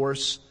about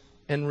divorce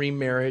and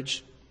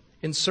remarriage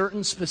in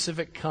certain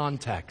specific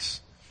contexts.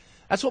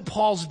 That's what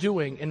Paul's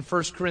doing in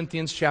 1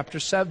 Corinthians chapter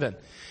 7.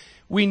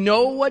 We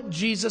know what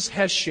Jesus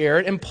has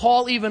shared, and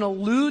Paul even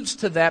alludes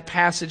to that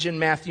passage in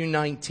Matthew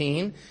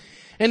 19.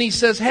 And he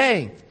says,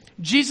 hey,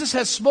 Jesus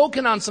has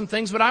spoken on some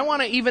things, but I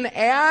want to even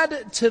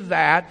add to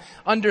that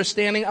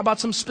understanding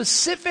about some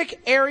specific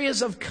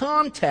areas of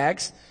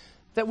context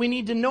that we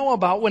need to know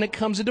about when it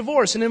comes to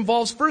divorce. It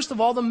involves, first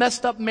of all, the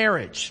messed up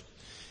marriage.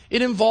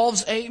 It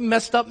involves a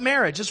messed up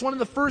marriage. It's one of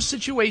the first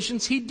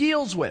situations he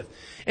deals with.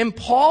 And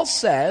Paul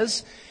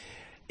says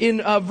in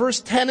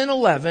verse 10 and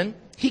 11,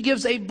 he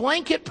gives a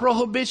blanket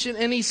prohibition,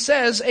 and he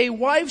says a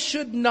wife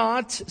should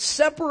not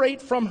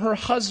separate from her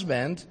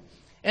husband.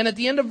 And at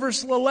the end of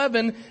verse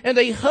 11, and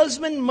a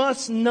husband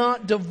must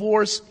not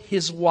divorce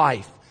his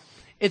wife.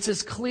 It's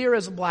as clear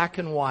as black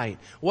and white.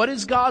 What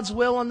is God's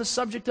will on the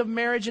subject of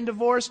marriage and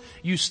divorce?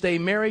 You stay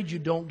married, you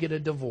don't get a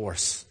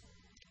divorce.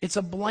 It's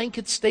a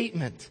blanket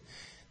statement.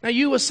 Now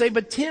you will say,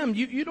 but Tim,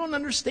 you don't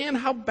understand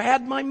how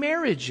bad my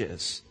marriage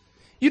is.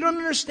 You don't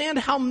understand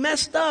how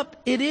messed up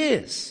it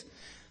is.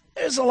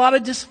 There's a lot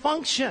of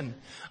dysfunction.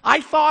 I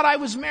thought I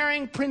was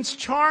marrying Prince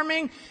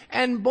Charming,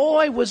 and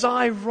boy, was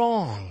I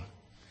wrong.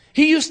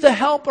 He used to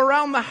help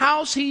around the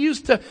house. He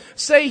used to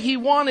say he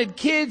wanted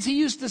kids. He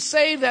used to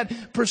say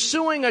that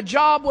pursuing a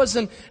job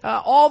wasn't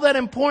all that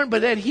important,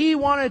 but that he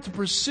wanted to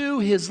pursue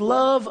his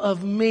love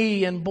of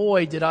me. And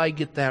boy, did I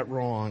get that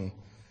wrong.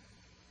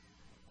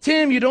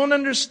 Tim, you don't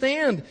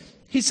understand.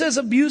 He says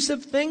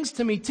abusive things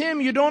to me. Tim,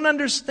 you don't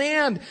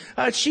understand.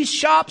 She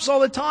shops all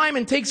the time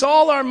and takes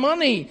all our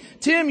money.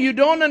 Tim, you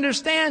don't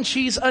understand.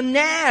 She's a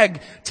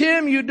nag.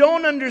 Tim, you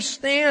don't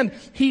understand.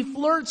 He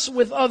flirts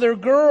with other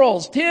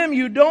girls. Tim,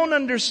 you don't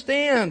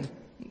understand.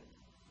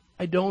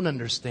 I don't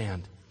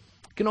understand.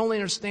 I can only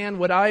understand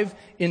what I've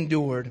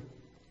endured.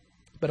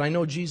 But I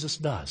know Jesus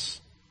does.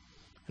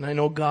 And I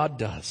know God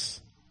does.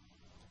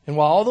 And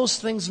while all those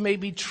things may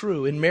be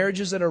true in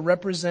marriages that are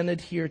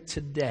represented here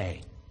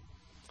today,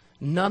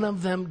 none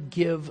of them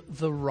give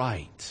the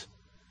right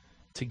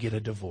to get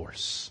a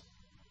divorce.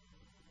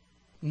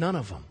 None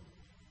of them.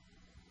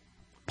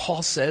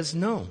 Paul says,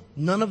 no,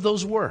 none of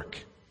those work,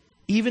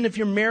 even if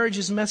your marriage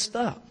is messed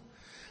up.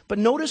 But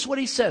notice what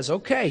he says.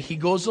 Okay, he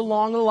goes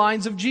along the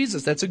lines of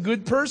Jesus. That's a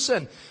good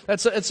person.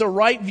 It's a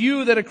right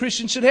view that a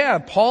Christian should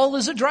have. Paul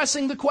is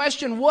addressing the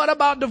question, what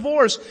about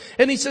divorce?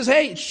 And he says,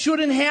 hey, it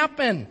shouldn't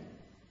happen.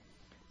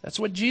 That's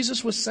what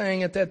Jesus was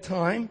saying at that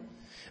time.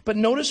 But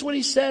notice what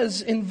he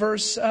says in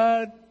verse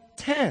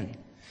 10.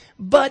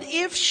 But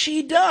if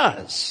she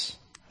does,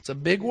 it's a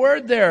big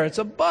word there, it's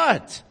a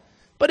but.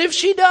 But if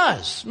she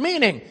does,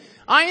 meaning,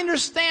 I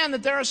understand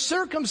that there are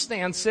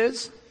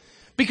circumstances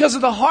because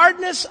of the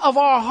hardness of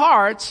our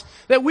hearts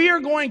that we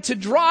are going to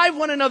drive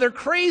one another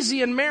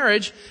crazy in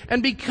marriage,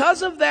 and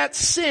because of that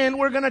sin,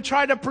 we're going to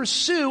try to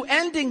pursue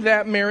ending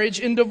that marriage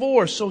in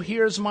divorce. So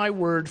here's my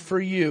word for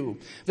you.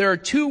 There are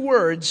two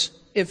words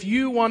if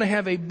you want to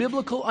have a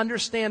biblical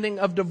understanding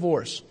of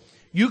divorce.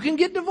 You can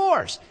get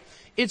divorced.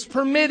 It's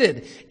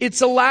permitted.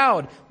 It's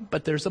allowed.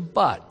 But there's a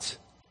but.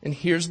 And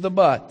here's the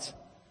but.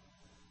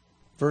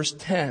 Verse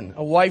 10.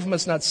 A wife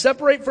must not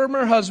separate from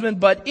her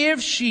husband, but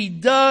if she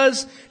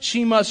does,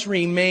 she must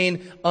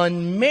remain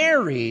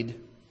unmarried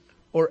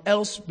or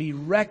else be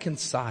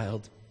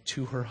reconciled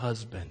to her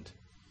husband.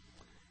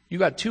 You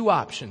got two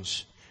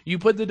options. You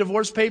put the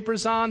divorce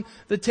papers on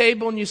the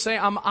table and you say,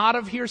 I'm out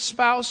of here,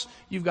 spouse.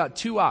 You've got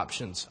two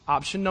options.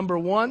 Option number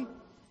one,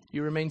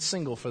 you remain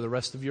single for the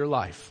rest of your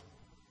life.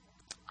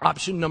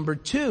 Option number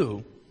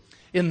two,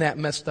 in that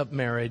messed up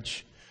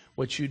marriage,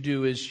 what you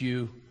do is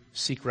you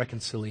seek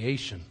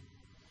reconciliation.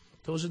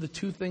 Those are the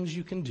two things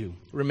you can do.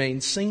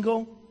 Remain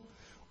single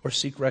or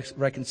seek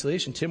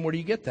reconciliation. Tim, where do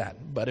you get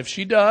that? But if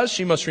she does,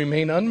 she must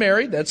remain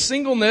unmarried. That's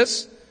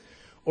singleness.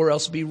 Or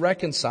else be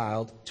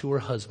reconciled to her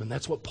husband.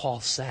 That's what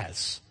Paul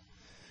says.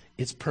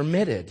 It's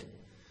permitted.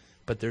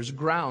 But there's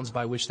grounds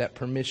by which that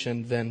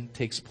permission then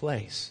takes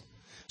place.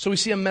 So we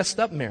see a messed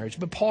up marriage.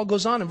 But Paul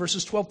goes on in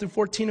verses 12 through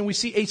 14 and we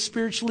see a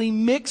spiritually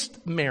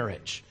mixed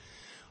marriage.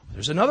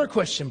 There's another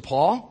question,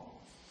 Paul.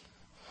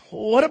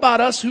 What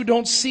about us who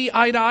don't see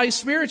eye to eye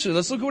spiritually?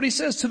 Let's look at what he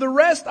says. To the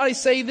rest I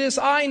say this,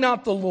 I,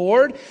 not the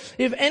Lord.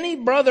 If any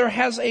brother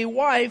has a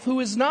wife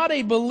who is not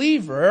a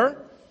believer,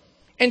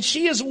 and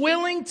she is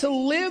willing to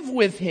live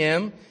with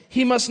him,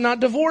 he must not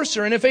divorce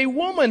her. And if a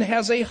woman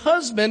has a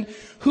husband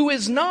who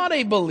is not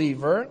a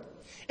believer,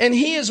 and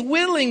he is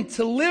willing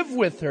to live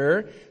with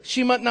her,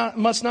 she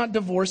must not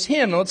divorce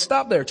him. Now let's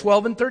stop there.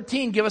 12 and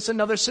 13 give us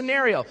another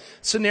scenario.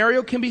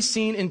 Scenario can be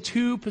seen in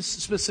two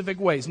specific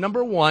ways.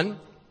 Number one,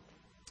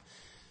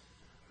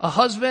 a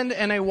husband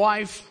and a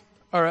wife,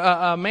 or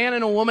a man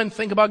and a woman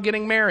think about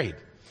getting married.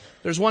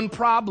 There's one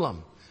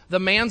problem. The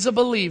man's a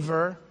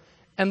believer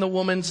and the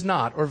woman's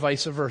not, or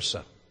vice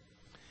versa.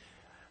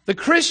 The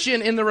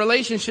Christian in the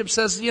relationship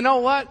says, you know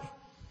what?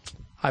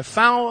 I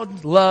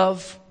found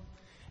love,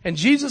 and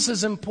Jesus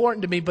is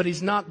important to me, but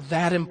he's not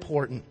that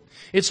important.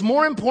 It's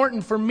more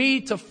important for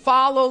me to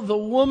follow the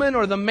woman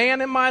or the man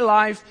in my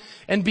life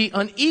and be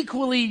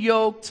unequally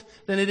yoked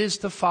than it is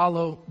to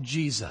follow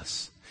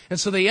Jesus. And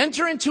so they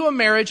enter into a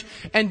marriage,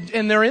 and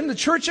they're in the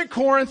church at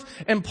Corinth,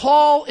 and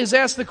Paul is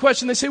asked the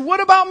question. They say,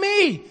 what about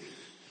me?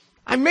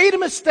 I made a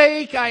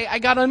mistake. I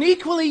got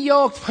unequally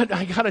yoked, but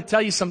I got to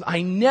tell you something.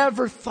 I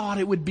never thought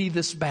it would be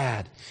this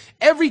bad.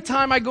 Every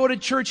time I go to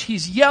church,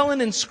 he's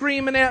yelling and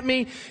screaming at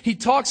me. He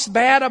talks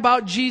bad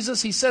about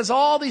Jesus. He says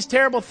all these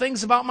terrible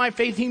things about my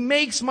faith. He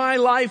makes my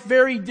life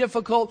very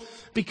difficult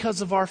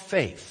because of our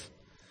faith.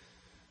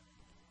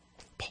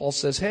 Paul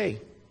says,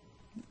 hey,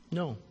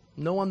 no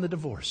on the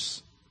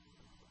divorce.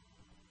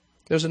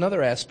 There's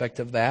another aspect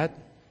of that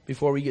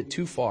before we get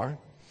too far.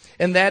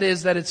 And that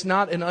is that it's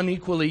not an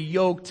unequally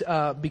yoked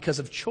because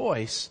of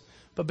choice,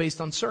 but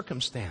based on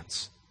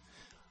circumstance.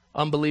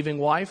 Unbelieving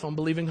wife,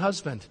 unbelieving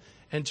husband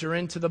enter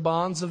into the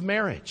bonds of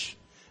marriage.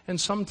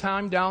 And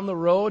sometime down the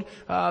road,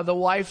 the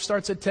wife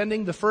starts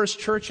attending the first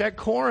church at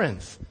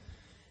Corinth.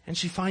 And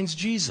she finds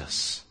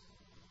Jesus.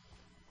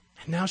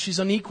 And now she's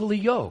unequally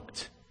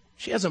yoked.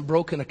 She hasn't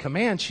broken a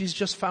command. She's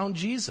just found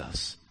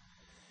Jesus.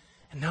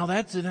 And now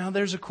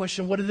there's a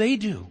question, what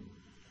do?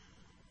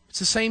 It's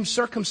the same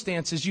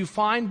circumstances. You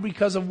find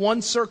because of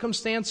one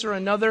circumstance or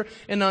another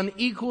an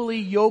unequally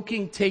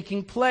yoking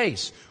taking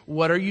place.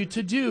 What are you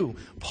to do?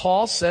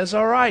 Paul says,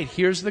 all right,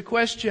 here's the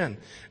question.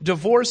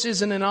 Divorce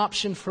isn't an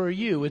option for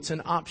you. It's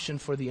an option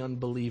for the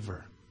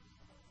unbeliever.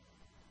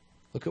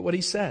 Look at what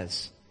he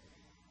says.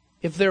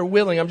 If they're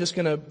willing, I'm just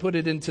going to put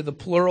it into the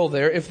plural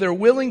there. If they're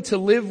willing to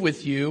live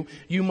with you,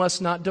 you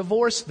must not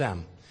divorce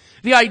them.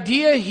 The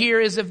idea here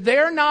is if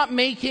they're not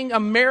making a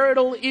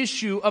marital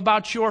issue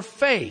about your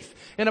faith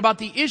and about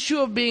the issue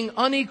of being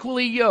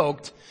unequally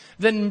yoked,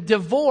 then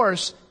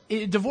divorce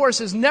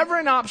is never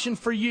an option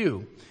for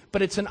you,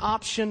 but it's an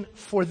option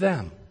for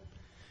them.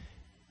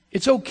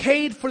 It's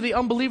okay for the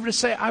unbeliever to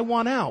say, I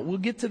want out. We'll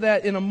get to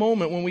that in a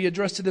moment when we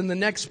address it in the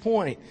next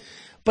point.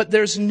 But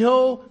there's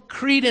no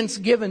credence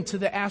given to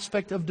the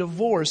aspect of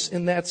divorce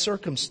in that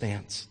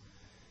circumstance.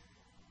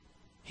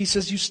 He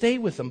says you stay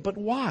with them. But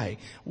why?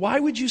 Why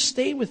would you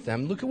stay with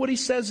them? Look at what he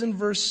says in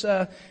verse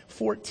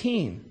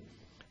 14.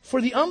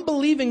 For the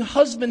unbelieving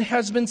husband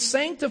has been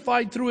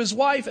sanctified through his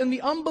wife, and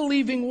the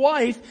unbelieving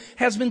wife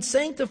has been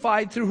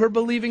sanctified through her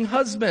believing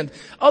husband.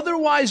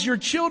 Otherwise your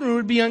children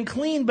would be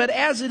unclean, but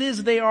as it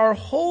is, they are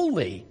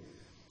holy.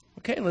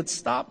 Okay, let's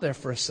stop there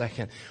for a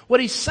second. What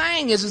he's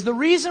saying is the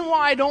reason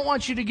why I don't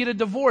want you to get a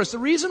divorce, the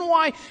reason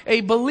why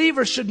a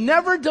believer should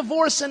never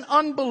divorce an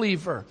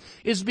unbeliever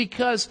is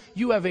because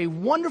you have a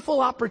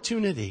wonderful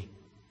opportunity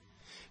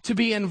to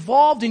be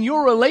involved in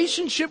your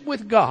relationship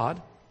with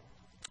God.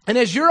 And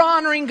as you're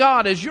honoring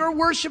God, as you're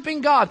worshiping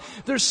God,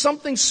 there's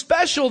something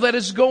special that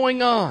is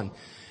going on.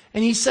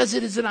 And he says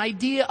it is an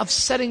idea of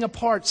setting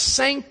apart,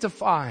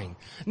 sanctifying.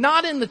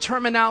 Not in the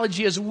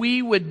terminology as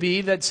we would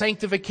be, that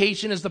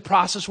sanctification is the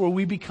process where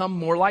we become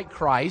more like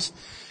Christ.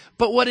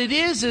 But what it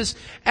is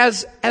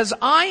as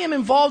I am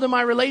involved in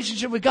my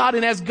relationship with God,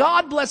 and as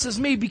God blesses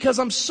me, because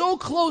I'm so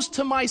close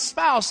to my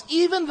spouse,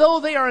 even though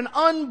they are an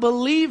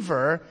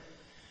unbeliever,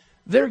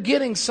 they're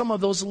getting some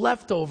of those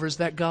leftovers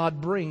that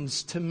God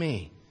brings to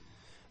me.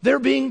 They're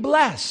being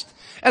blessed.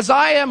 As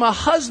I am a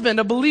husband,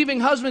 a believing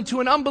husband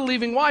to an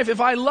unbelieving wife, if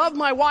I love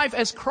my wife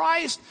as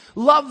Christ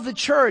loved the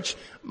church,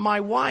 my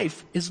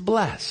wife is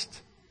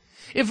blessed.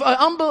 If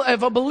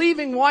a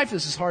believing wife,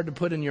 this is hard to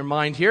put in your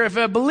mind here, if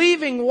a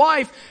believing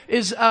wife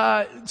is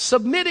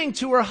submitting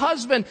to her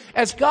husband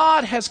as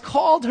God has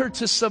called her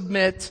to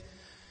submit,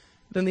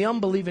 then the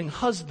unbelieving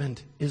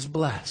husband is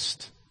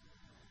blessed.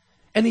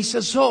 And he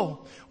says,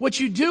 so what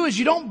you do is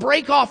you don't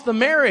break off the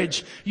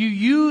marriage. You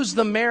use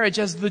the marriage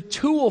as the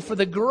tool for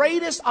the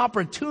greatest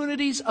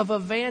opportunities of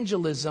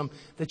evangelism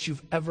that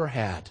you've ever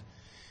had.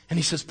 And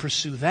he says,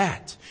 pursue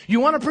that. You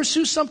want to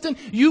pursue something?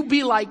 You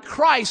be like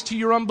Christ to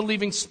your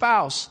unbelieving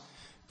spouse.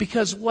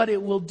 Because what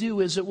it will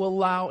do is it will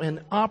allow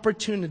an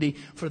opportunity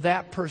for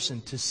that person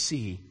to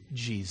see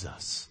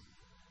Jesus.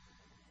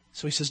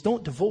 So he says,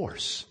 don't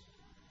divorce.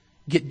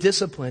 Get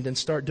disciplined and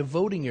start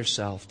devoting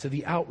yourself to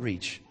the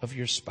outreach of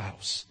your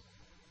spouse.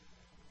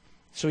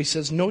 So he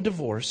says, no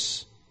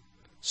divorce.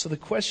 So the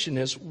question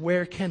is,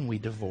 where can we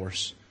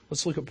divorce?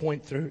 Let's look at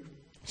point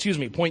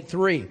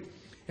 3.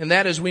 And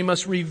that is, we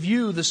must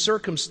review the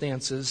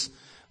circumstances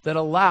that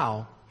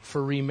allow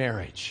for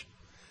remarriage.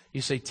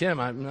 You say, Tim,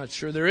 I'm not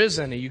sure there is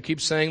any. You keep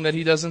saying that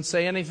he doesn't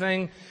say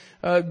anything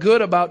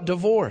good about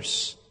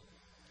divorce.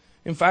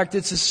 In fact,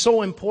 it's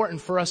so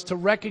important for us to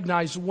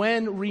recognize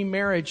when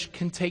remarriage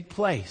can take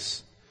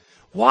place.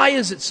 Why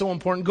is it so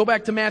important? Go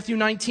back to Matthew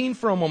 19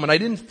 for a moment. I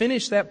didn't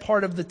finish that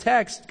part of the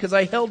text because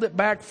I held it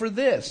back for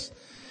this.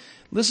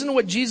 Listen to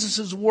what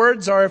Jesus'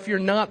 words are if you're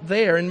not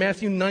there in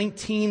Matthew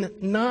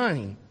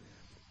 19:9.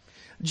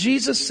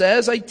 Jesus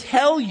says, I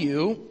tell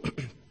you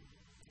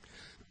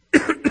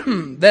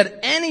that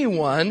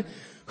anyone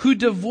who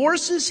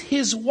divorces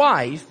his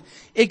wife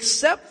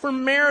except for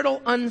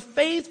marital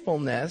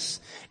unfaithfulness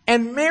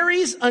and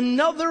marries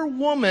another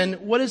woman,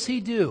 what does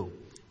he do?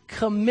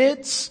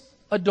 Commits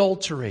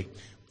adultery.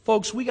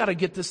 Folks, we got to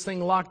get this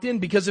thing locked in,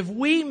 because if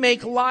we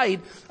make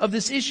light of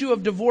this issue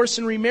of divorce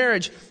and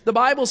remarriage, the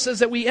Bible says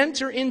that we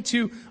enter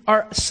into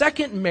our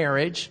second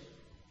marriage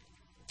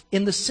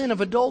in the sin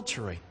of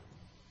adultery.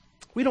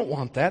 We don't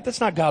want that. That's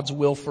not God's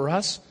will for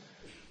us.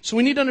 So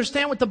we need to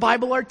understand what the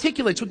Bible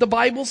articulates, what the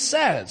Bible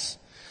says.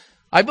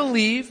 I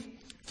believe,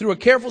 through a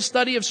careful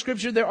study of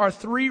Scripture, there are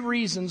three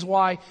reasons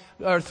why,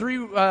 or three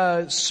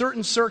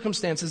certain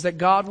circumstances that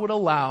God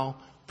would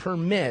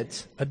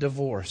permit a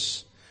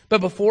divorce. But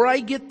before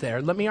I get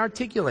there, let me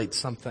articulate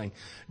something.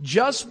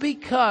 Just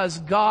because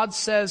God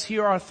says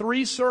here are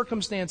three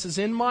circumstances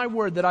in my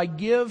word that I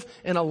give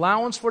an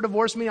allowance for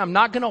divorce, meaning I'm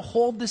not going to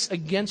hold this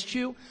against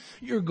you,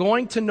 you're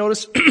going to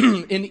notice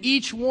in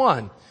each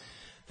one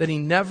that he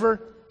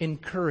never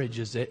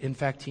encourages it. In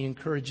fact, he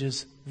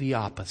encourages the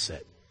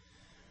opposite.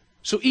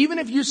 So even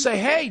if you say,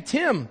 hey,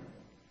 Tim,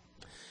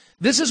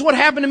 this is what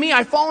happened to me.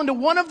 I fall into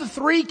one of the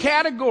three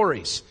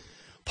categories.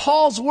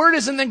 Paul's word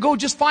isn't then go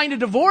just find a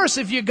divorce.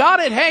 If you got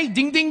it, hey,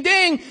 ding, ding,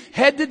 ding,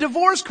 head to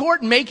divorce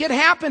court, make it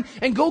happen,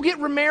 and go get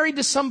remarried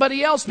to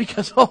somebody else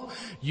because,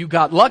 you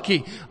got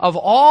lucky. Of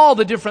all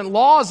the different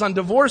laws on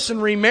divorce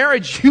and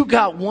remarriage, you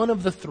got one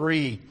of the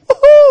three.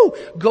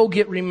 Woohoo! Go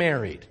get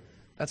remarried.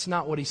 That's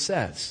not what he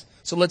says.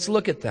 So let's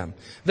look at them.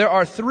 There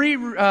are three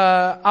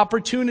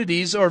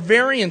opportunities, or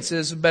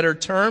variances, a better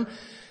term,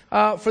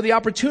 for the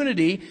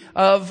opportunity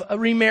of a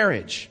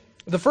remarriage.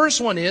 The first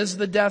one is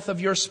the death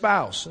of your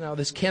spouse. Now,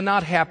 this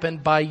cannot happen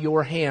by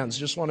your hands.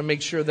 Just want to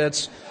make sure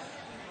that's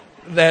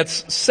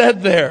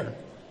said there.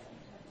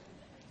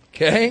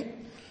 Okay?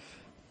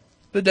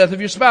 The death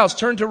of your spouse.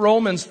 Turn to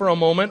Romans for a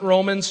moment.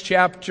 Romans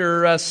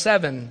chapter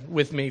 7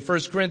 with me. 1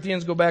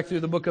 Corinthians, go back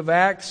through the book of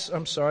Acts.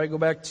 Go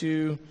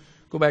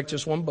back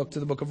just one book to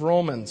the book of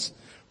Romans.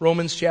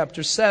 Romans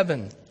chapter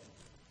 7.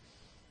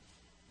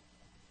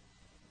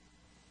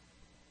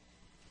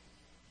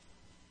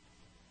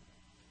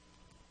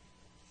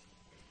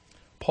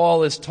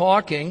 Paul is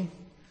talking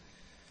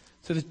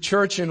to the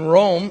church in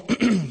Rome.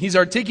 He's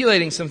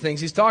articulating some things.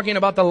 He's talking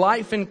about the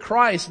life in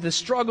Christ, the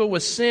struggle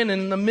with sin.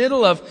 And in the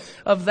middle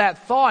of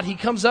that thought, he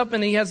comes up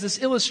and he has this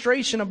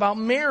illustration about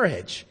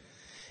marriage.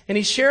 And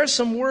he shares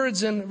some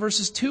words in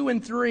verses 2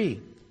 and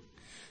 3.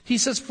 He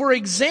says, for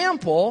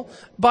example,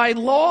 by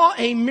law,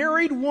 a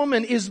married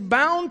woman is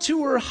bound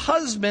to her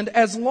husband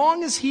as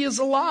long as he is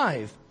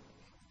alive.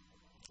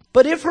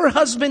 But if her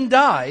husband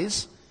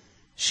dies,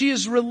 she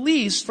is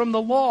released from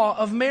the law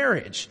of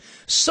marriage.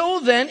 So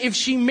then, if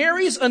she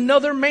marries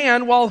another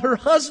man while her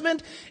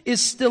husband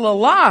is still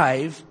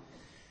alive,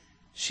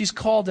 she's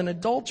called an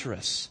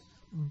adulteress.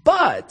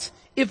 But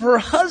if her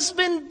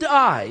husband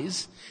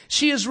dies,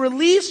 she is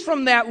released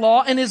from that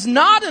law and is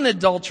not an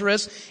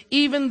adulteress,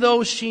 even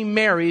though she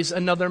marries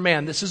another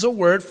man. This is a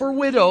word for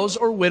widows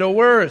or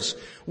widowers.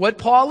 What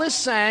Paul is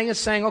saying,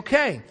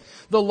 okay,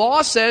 the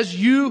law says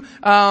you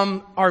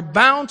are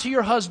bound to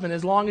your husband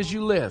as long as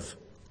you live.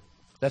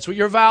 That's what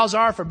your vows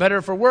are, for better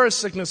or for worse,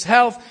 sickness,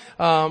 health,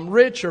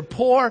 rich or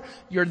poor.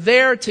 You're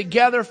there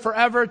together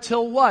forever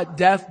till what?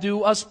 Death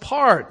do us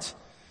part.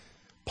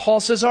 Paul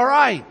says, all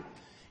right,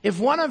 if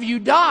one of you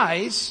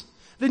dies,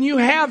 then you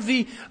have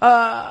the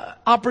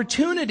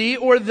opportunity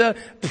or the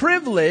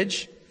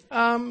privilege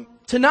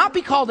to not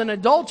be called an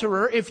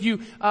adulterer if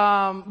you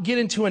get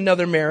into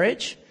another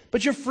marriage,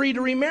 but you're free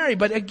to remarry.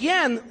 But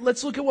again,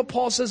 let's look at what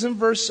Paul says in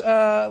verse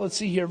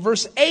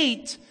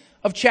 8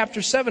 of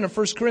chapter 7 of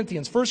 1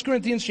 Corinthians. 1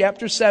 Corinthians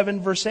chapter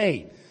 7, verse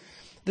 8.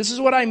 This is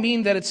what I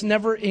mean that it's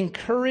never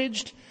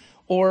encouraged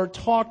or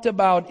talked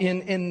about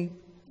in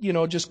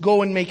just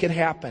go and make it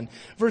happen.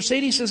 Verse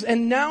 8, he says,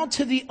 and now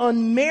to the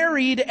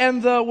unmarried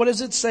and the, what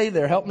does it say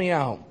there? Help me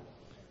out.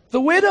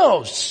 The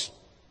widows.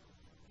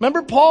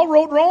 Remember, Paul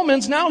wrote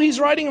Romans. Now he's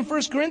writing in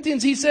 1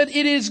 Corinthians. He said,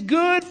 it is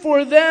good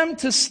for them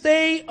to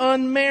stay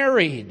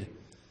unmarried.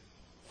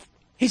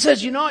 He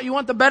says, you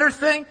want the better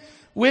thing?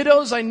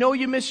 Widows, I know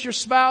you miss your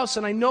spouse,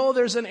 and I know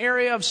there's an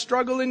area of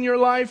struggle in your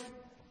life.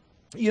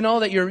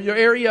 That your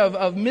area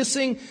of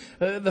missing,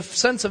 the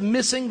sense of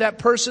missing that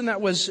person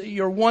that was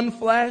your one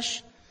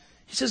flesh.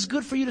 He says,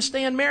 good for you to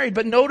stay unmarried.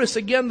 But notice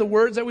again the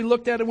words that we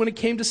looked at when it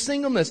came to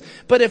singleness.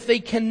 But if they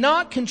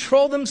cannot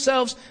control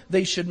themselves,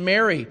 they should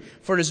marry.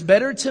 For it is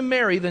better to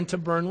marry than to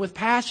burn with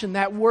passion.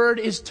 That word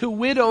is to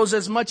widows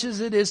as much as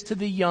it is to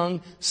the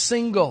young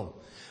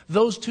single.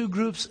 Those two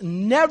groups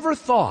never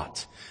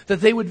thought that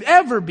they would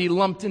ever be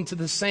lumped into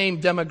the same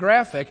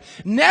demographic.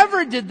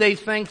 Never did they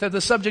think that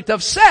the subject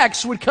of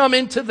sex would come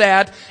into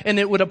that and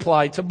it would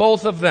apply to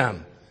both of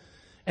them.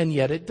 And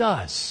yet it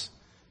does.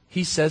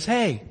 He says,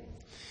 hey,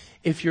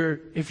 if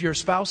your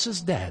spouse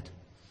is dead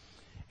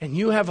and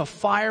you have a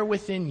fire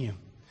within you,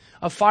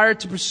 a fire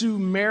to pursue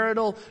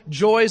marital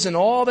joys and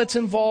all that's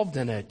involved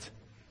in it,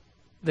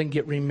 then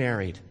get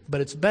remarried.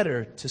 But it's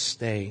better to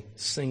stay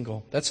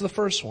single. That's the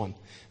first one.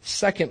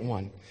 Second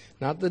one,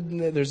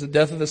 there's the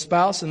death of the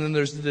spouse, and then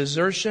there's the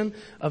desertion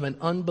of an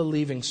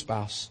unbelieving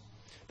spouse.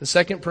 The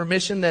second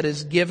permission that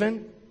is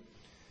given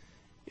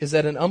is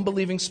that an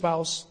unbelieving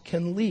spouse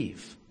can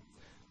leave.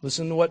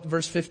 Listen to what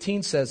verse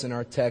 15 says in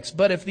our text.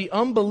 But if the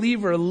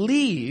unbeliever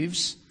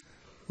leaves,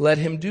 let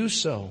him do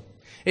so.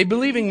 A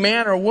believing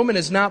man or woman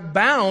is not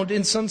bound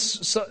in some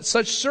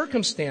such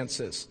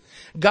circumstances.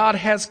 God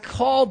has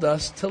called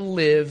us to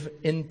live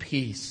in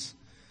peace.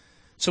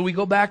 So we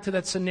go back to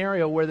that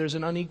scenario where there's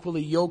an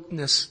unequally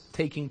yokedness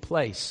taking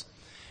place.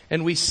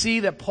 And we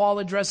see that Paul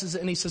addresses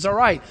it and he says, all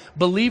right,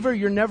 believer,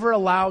 you're never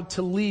allowed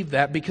to leave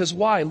that. Because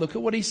why? Look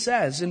at what he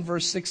says in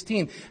verse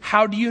 16.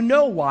 How do you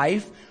know,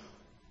 wife,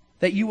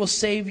 that you will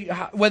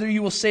whether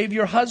you will save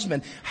your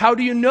husband? How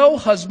do you know,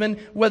 husband,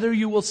 whether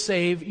you will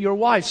save your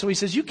wife? So he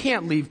says, you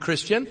can't leave,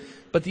 Christian,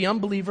 but the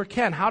unbeliever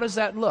can. How does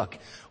that look?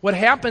 What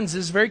happens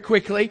is very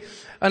quickly,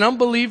 an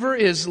unbeliever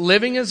is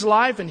living his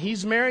life and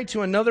he's married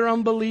to another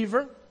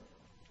unbeliever.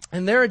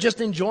 And they're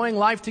just enjoying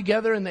life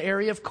together in the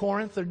area of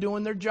Corinth. They're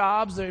doing their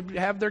jobs. They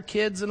have their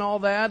kids and all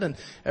that. And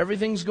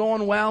everything's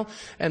going well.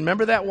 And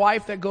remember that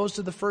wife that goes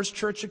to the first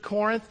church of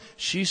Corinth?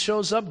 She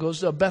shows up,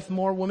 goes to a Beth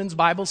Moore women's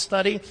Bible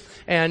study,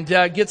 and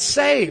gets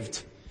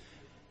saved.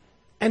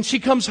 And she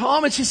comes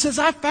home and she says,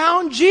 I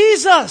found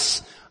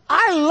Jesus.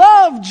 I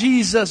love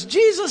Jesus.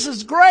 Jesus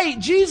is great.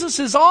 Jesus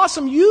is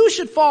awesome. You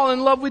should fall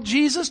in love with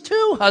Jesus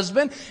too,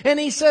 husband. And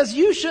he says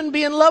you shouldn't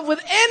be in love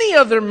with any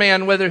other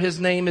man, whether his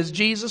name is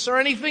Jesus or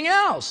anything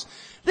else.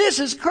 This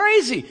is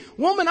crazy.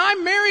 Woman, I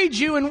married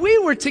you and we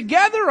were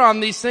together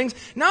on these things.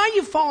 Now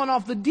you've fallen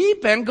off the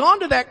deep end,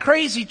 gone to that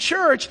crazy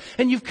church,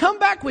 and you've come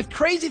back with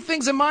crazy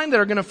things in mind that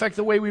are going to affect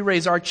the way we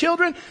raise our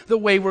children, the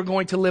way we're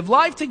going to live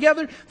life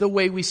together, the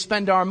way we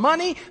spend our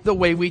money, the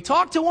way we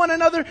talk to one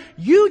another.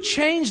 You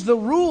changed the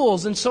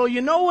rules, and so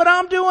you know what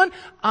I'm doing?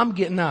 I'm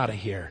getting out of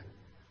here.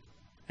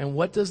 And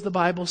what does the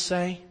Bible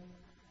say?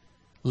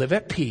 Live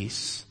at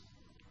peace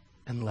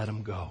and let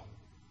them go.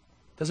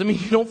 Doesn't mean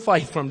you don't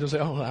fight for them. Just say,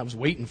 oh, I was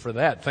waiting for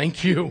that.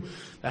 Thank you.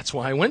 That's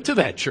why I went to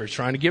that church,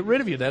 trying to get rid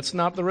of you. That's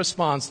not the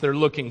response they're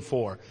looking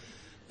for.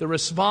 The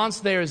response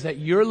there is that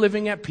you're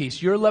living at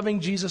peace. You're loving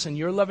Jesus and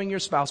you're loving your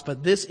spouse.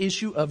 But this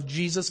issue of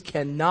Jesus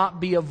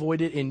cannot be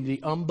avoided in the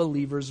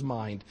unbeliever's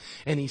mind.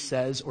 And he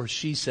says, or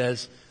she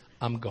says,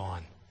 I'm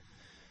gone.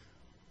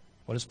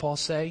 What does Paul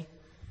say?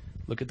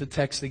 Look at the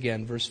text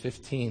again, verse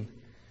 15.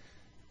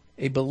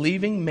 A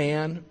believing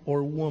man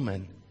or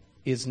woman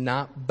is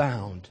not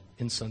bound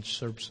in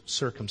such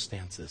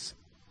circumstances.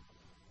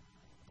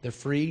 They're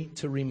free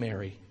to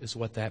remarry, is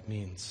what that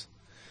means.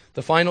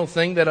 The final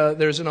thing that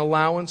there's an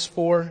allowance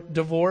for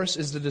divorce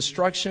is the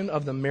destruction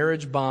of the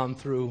marriage bond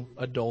through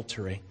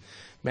adultery.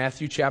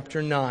 Matthew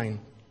chapter 19,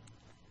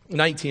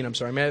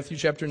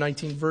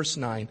 verse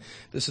 9.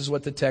 This is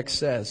what the text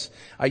says.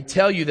 I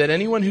tell you that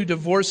anyone who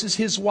divorces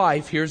his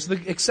wife, here's the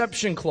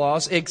exception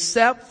clause,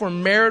 except for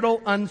marital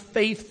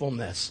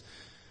unfaithfulness.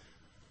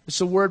 It's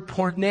the word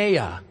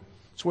porneia.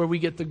 It's where we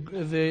get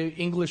the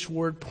English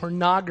word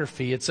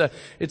pornography. It's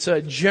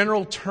a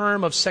general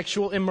term of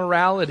sexual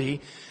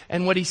immorality.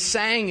 And what he's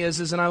saying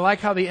is, and I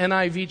like how the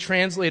NIV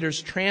translators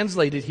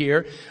translate it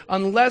here,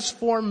 unless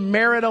for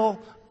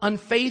marital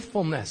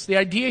unfaithfulness. The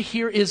idea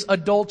here is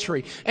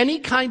adultery. Any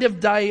kind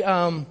of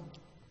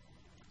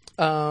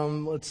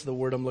what's the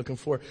word I'm looking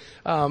for?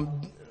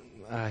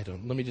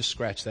 Let me just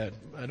scratch that.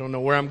 I don't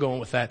know where I'm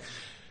going with that.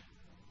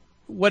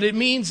 What it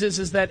means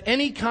is that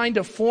any kind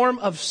of form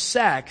of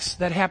sex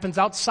that happens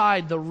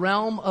outside the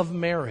realm of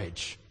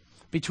marriage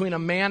between a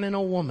man and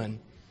a woman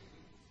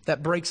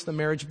that breaks the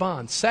marriage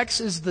bond.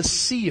 Sex is the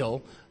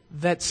seal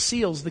that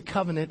seals the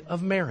covenant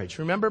of marriage.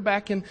 Remember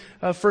back in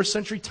first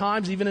century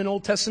times, even in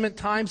Old Testament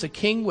times, a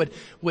king would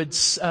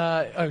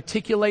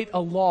articulate a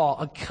law,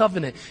 a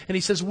covenant, and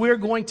he says, we're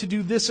going to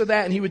do this or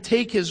that, and he would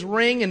take his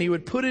ring and he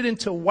would put it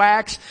into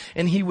wax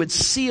and he would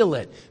seal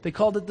it. They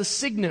called it the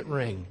signet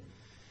ring.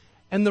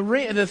 And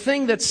the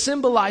thing that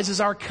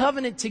symbolizes our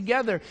covenant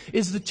together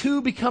is the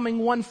two becoming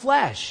one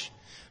flesh.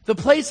 The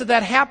place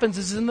that happens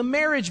is in the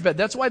marriage bed.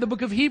 That's why the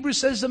book of Hebrews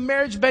says the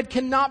marriage bed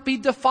cannot be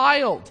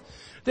defiled.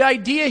 The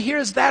idea here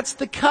is that's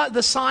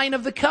the sign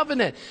of the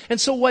covenant. And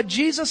so what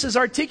Jesus is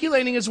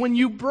articulating is when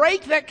you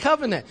break that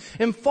covenant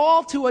and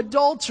fall to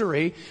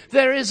adultery,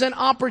 there is an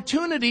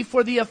opportunity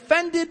for the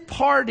offended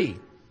party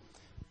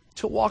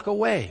to walk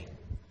away.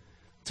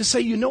 To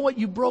say, you know what,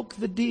 you broke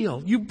the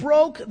deal. You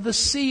broke the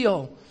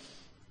seal,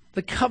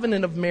 the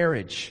covenant of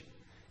marriage.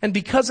 And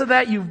because of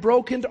that, you've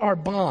broken our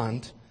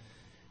bond.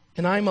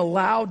 And I'm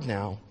allowed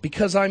now,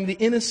 because I'm the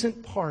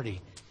innocent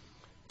party,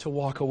 to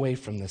walk away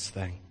from this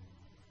thing.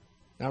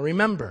 Now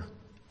remember,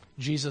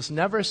 Jesus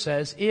never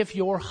says, if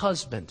your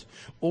husband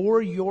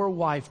or your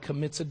wife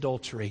commits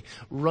adultery,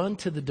 run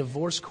to the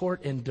divorce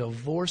court and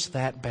divorce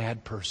that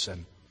bad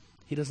person.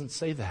 He doesn't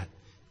say that.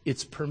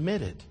 It's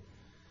permitted.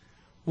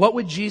 What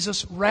would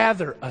Jesus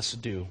rather us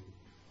do?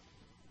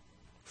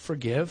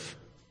 Forgive.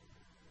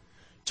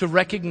 To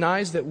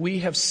recognize that we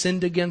have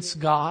sinned against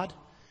God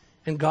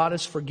and God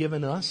has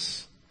forgiven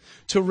us.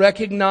 To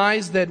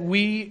recognize that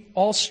we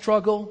all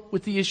struggle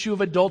with the issue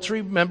of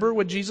adultery. Remember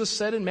what Jesus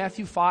said in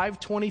Matthew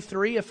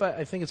 5:23?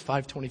 I think it's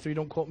 5:23.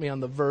 Don't quote me on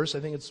the verse. I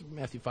think it's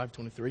Matthew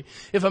 5:23.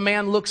 If a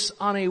man looks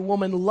on a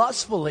woman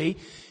lustfully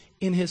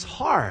in his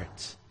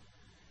heart,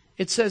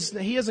 it says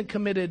that he hasn't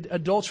committed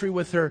adultery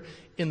with her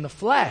in the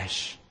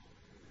flesh.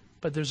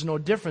 But there's no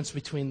difference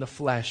between the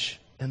flesh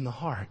and the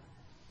heart.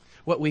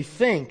 What we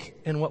think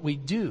and what we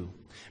do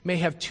may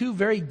have two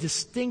very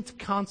distinct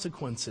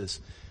consequences.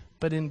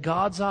 But in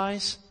God's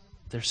eyes,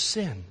 there's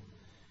sin,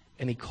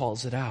 and He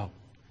calls it out.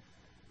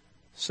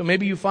 So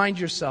maybe you find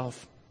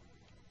yourself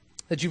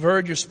that you've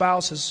heard your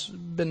spouse has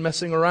been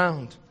messing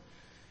around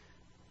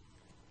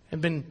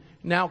and been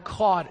now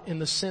caught in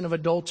the sin of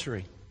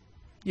adultery.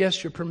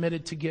 Yes, you're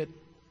permitted to get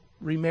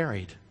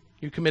remarried.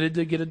 You're committed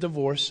to get a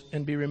divorce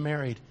and be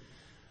remarried.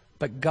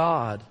 But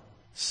God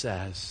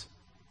says,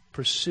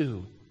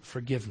 pursue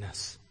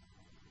forgiveness.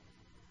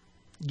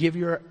 Give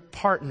your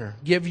partner,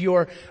 give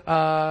your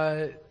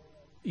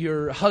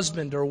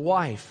husband or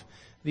wife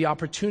the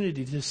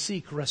opportunity to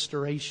seek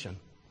restoration.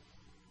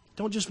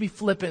 Don't just be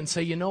flippant and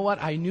say, you know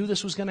what, I knew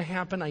this was going to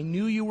happen. I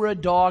knew you were a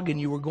dog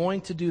and you were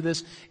going to do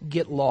this.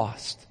 Get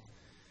lost.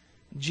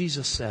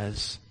 Jesus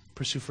says,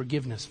 pursue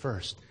forgiveness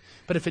first.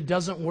 But if it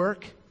doesn't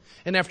work,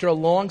 and after a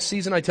long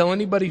season, I tell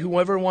anybody,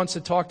 whoever wants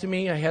to talk to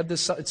me, I had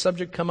this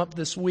subject come up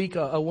this week.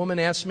 A woman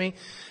asked me,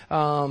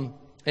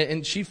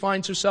 and she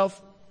finds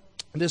herself,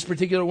 this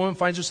particular woman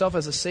finds herself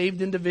as a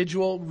saved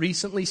individual,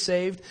 recently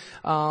saved,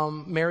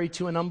 married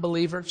to an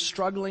unbeliever,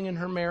 struggling in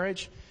her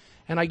marriage.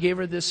 And I gave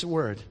her this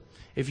word.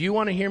 If you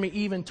want to hear me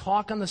even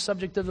talk on the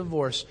subject of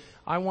divorce,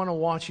 I want to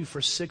watch you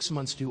for 6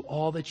 months do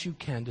all that you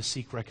can to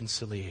seek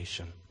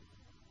reconciliation.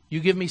 You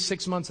give me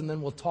 6 months and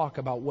then we'll talk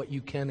about what you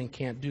can and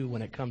can't do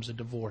when it comes to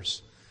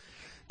divorce.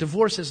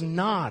 Divorce is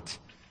not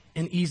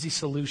an easy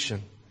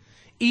solution,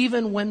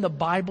 even when the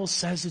Bible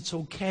says it's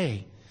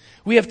okay.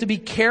 We have to be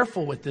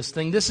careful with this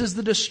thing. This is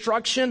the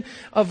destruction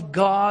of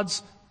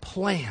God's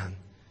plan,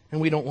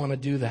 and we don't want to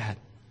do that.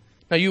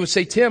 Now you would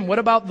say, Tim, what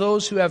about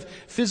those who have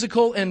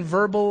physical and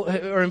verbal,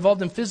 are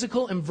involved in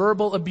physical and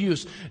verbal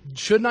abuse?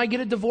 Shouldn't I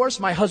get a divorce?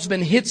 My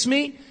husband hits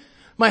me.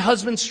 My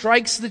husband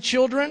strikes the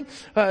children.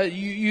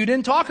 You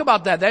didn't talk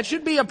about that. That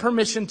should be a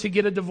permission to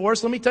get a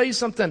divorce. Let me tell you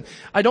something.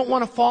 I don't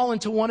want to fall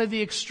into one of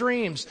the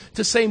extremes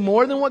to say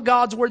more than what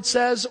God's Word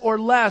says or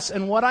less.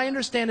 And what I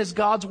understand is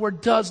God's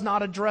Word does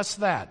not address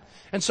that.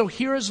 And so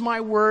here is my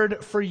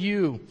word for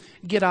you.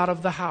 Get out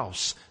of the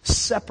house.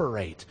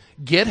 Separate.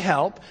 Get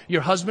help.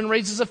 Your husband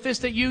raises a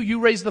fist at you. You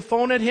raise the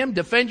phone at him.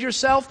 Defend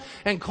yourself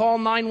and call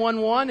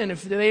 911. And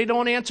if they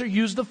don't answer,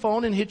 use the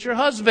phone and hit your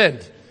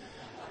husband.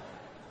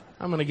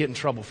 I'm going to get in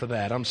trouble for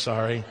that. I'm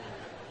sorry.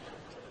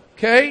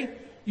 Okay?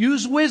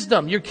 Use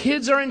wisdom. Your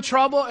kids are in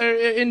trouble,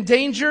 in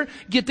danger.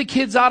 Get the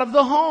kids out of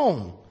the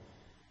home.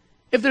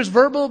 If there's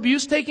verbal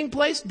abuse taking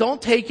place,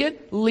 don't take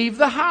it. Leave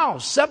the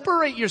house.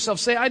 Separate yourself.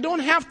 Say, I don't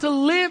have to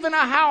live in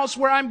a house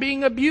where I'm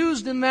being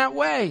abused in that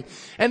way.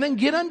 And then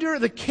get under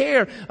the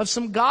care of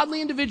some godly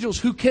individuals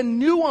who can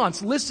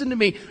listen to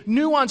me,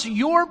 nuance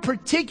your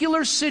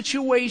particular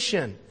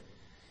situation.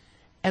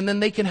 And then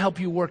they can help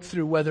you work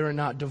through whether or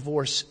not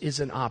divorce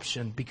is an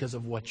option because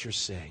of what you're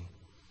saying.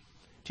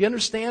 Do you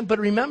understand? But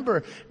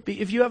remember,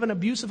 if you have an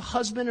abusive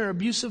husband or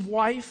abusive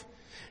wife,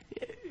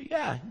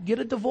 yeah, get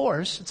a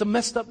divorce. It's a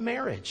messed up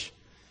marriage.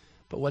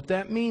 But what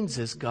that means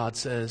is God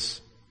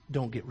says,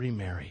 don't get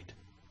remarried.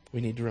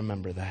 We need to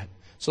remember that.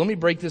 So let me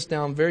break this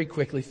down very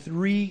quickly.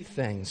 3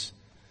 things.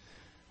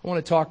 I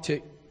want to talk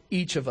to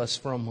each of us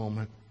for a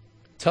moment.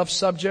 Tough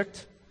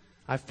subject.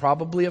 I've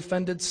probably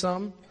offended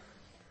some.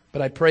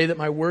 But I pray that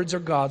my words are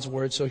God's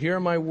word. So here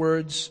are my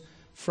words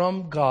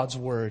from God's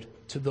word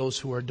to those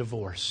who are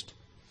divorced.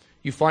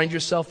 You find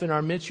yourself in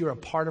our midst. You're a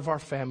part of our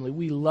family.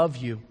 We love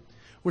you.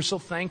 We're so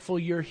thankful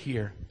you're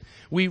here.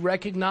 We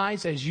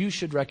recognize, as you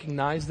should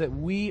recognize, that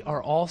we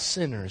are all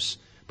sinners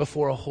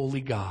before a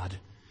holy God.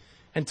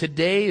 And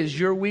today is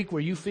your week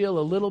where you feel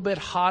a little bit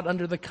hot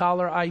under the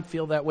collar. I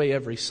feel that way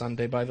every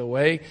Sunday, by the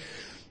way.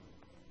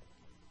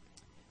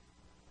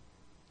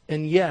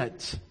 And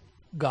yet,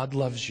 God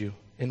loves you,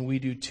 and we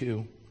do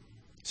too.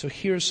 So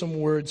here's some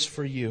words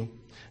for you.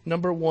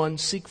 Number one,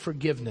 seek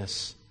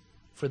forgiveness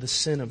for the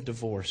sin of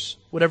divorce.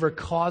 Whatever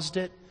caused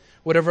it,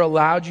 whatever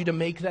allowed you to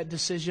make that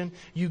decision,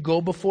 you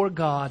go before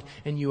God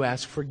and you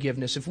ask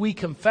forgiveness. If we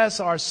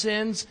confess our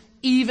sins,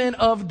 even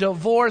of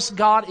divorce,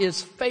 God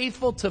is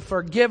faithful to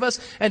forgive us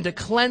and to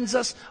cleanse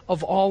us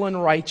of all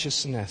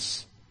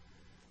unrighteousness.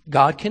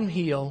 God can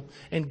heal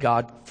and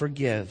God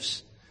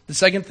forgives. The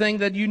second thing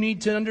that you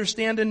need to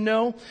understand and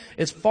know,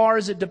 as far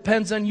as it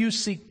depends on you,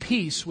 seek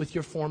peace with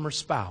your former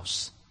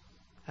spouse.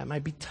 That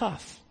might be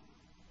tough.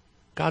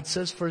 God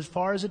says, for as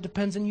far as it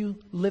depends on you,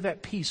 live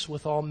at peace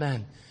with all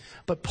men.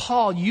 But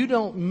Paul, you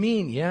don't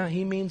mean,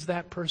 he means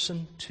that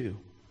person too.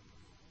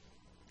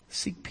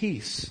 Seek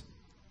peace.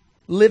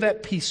 Live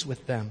at peace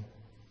with them.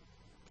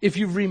 If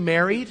you've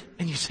remarried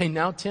and you say,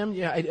 now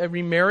Tim, I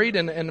remarried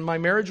and my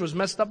marriage was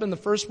messed up in the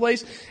first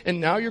place,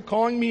 and now you're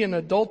calling me an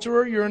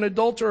adulterer, you're an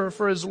adulterer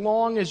for as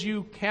long as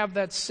you have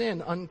that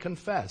sin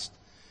unconfessed.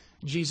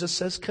 Jesus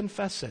says,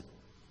 confess it.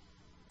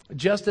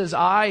 Just as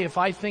if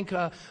I think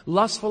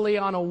lustfully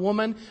on a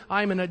woman,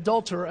 I'm an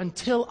adulterer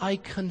until I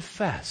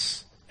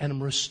confess and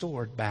am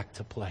restored back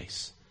to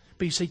place.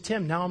 But you say,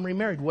 Tim, now I'm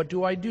remarried. What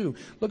do I do?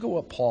 Look at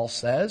what Paul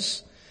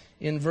says.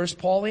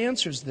 Paul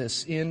answers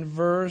this in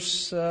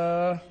verse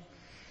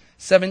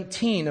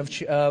 17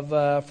 of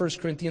 1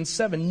 Corinthians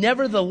 7.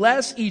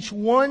 Nevertheless, each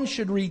one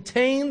should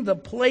retain the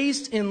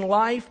place in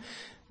life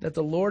that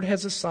the Lord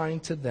has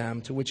assigned to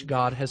them, to which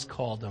God has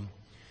called them.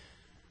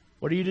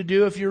 What are you to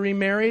do if you're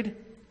remarried?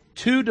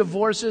 2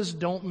 divorces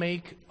don't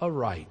make a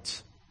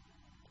right.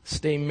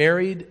 Stay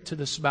married to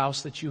the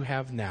spouse that you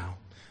have now.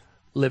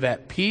 Live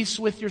at peace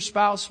with your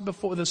spouse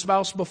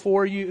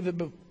before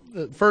you,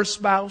 the first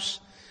spouse.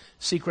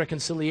 Seek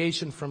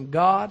reconciliation from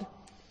God.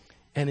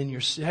 And in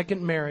your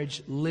second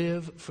marriage,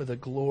 live for the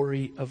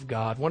glory of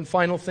God. One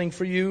final thing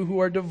for you who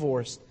are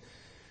divorced.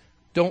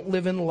 Don't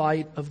live in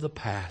light of the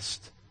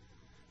past.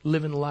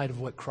 Live in light of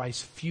what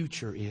Christ's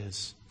future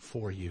is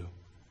for you.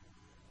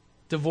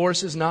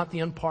 Divorce is not the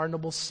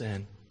unpardonable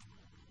sin.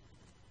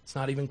 It's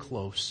not even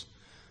close.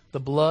 The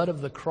blood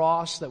of the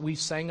cross that we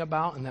sang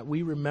about and that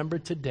we remember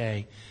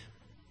today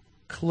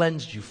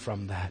cleansed you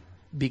from that.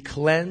 Be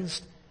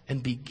cleansed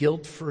and be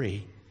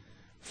guilt-free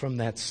from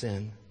that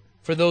sin.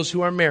 For those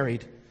who are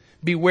married,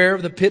 beware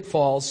of the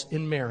pitfalls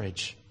in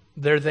marriage.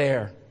 They're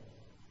there.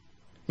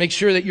 Make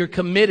sure that you're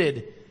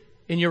committed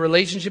in your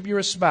relationship with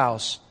your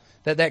spouse,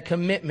 that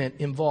commitment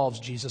involves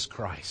Jesus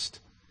Christ.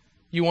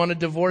 You want to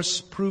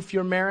divorce-proof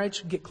your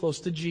marriage? Get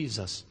close to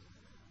Jesus.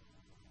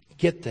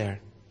 Get there.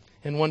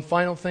 And one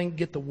final thing,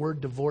 get the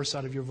word divorce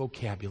out of your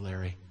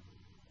vocabulary.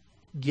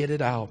 Get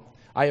it out.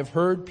 I have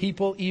heard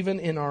people, even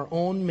in our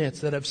own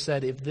midst, that have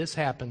said, if this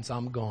happens,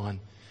 I'm gone.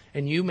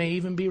 And you may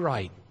even be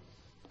right.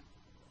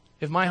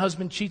 If my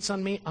husband cheats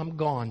on me, I'm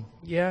gone.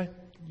 Yeah,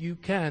 you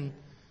can.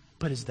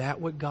 But is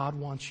that what God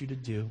wants you to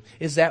do?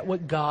 Is that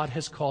what God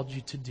has called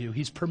you to do?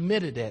 He's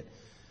permitted it.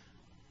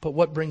 But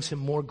what brings Him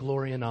more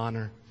glory and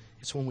honor?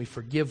 It's when we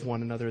forgive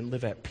one another and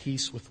live at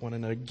peace with one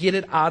another. Get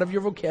it out of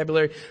your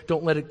vocabulary.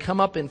 Don't let it come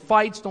up in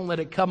fights. Don't let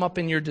it come up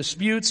in your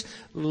disputes.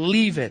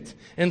 Leave it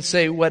and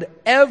say,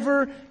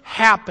 whatever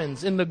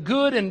happens, in the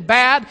good and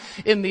bad,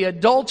 in the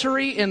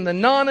adultery, in the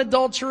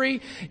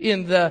non-adultery,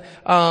 in the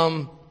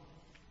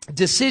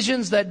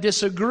decisions that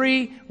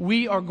disagree,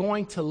 we are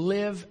going to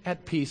live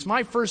at peace.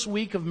 My first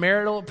week of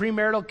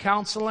premarital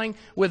counseling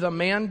with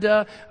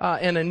Amanda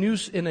in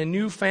a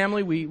new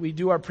family, we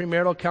do our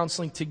premarital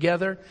counseling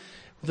together.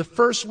 The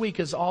first week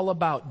is all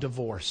about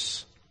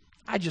divorce.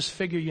 I just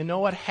figure, you know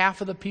what?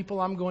 Half of the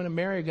people I'm going to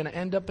marry are going to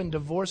end up in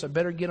divorce. I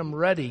better get them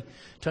ready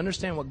to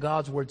understand what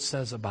God's Word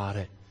says about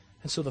it.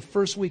 And so the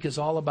first week is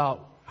all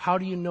about, how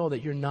do you know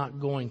that you're not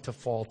going to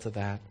fall to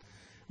that?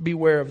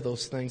 Beware of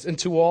those things. And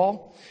to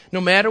all, no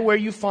matter where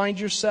you find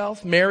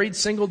yourself, married,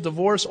 single,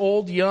 divorced,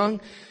 old,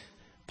 young,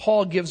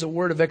 Paul gives a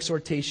word of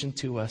exhortation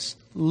to us.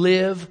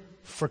 Live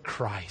for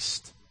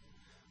Christ.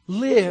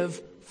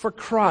 Live for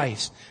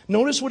Christ.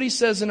 Notice what he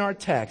says in our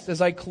text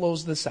as I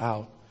close this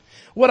out.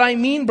 What I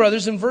mean,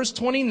 brothers, in verse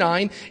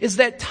 29 is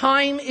that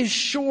time is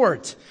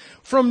short.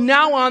 From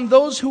now on,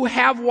 those who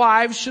have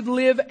wives should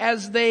live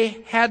as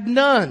they had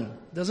none.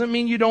 Doesn't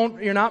mean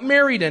you're not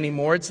married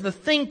anymore. It's the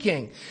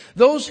thinking.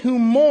 Those who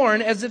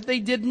mourn as if they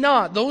did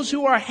not. Those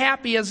who are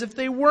happy as if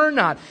they were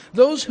not.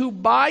 Those who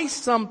buy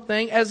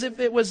something as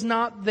if it was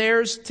not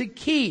theirs to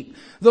keep.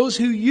 Those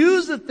who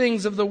use the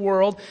things of the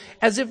world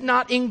as if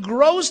not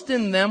engrossed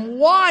in them.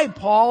 Why,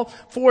 Paul?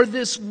 For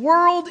this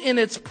world in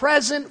its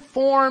present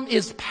form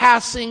is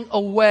passing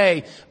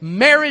away.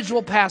 Marriage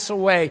will pass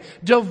away.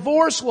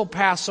 Divorce will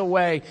pass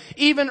away.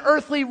 Even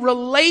earthly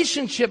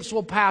relationships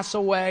will pass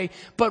away.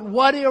 But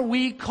what are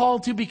we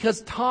called to?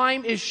 Because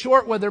time is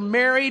short, whether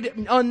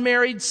married,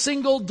 unmarried,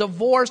 single,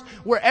 divorced,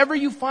 wherever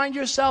you find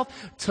yourself,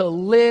 to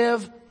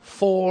live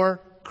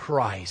for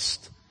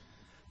Christ.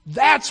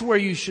 That's where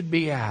you should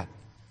be at.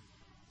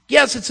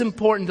 Yes, it's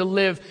important to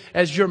live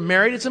as you're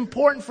married. It's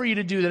important for you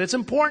to do that. It's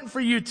important for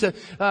you to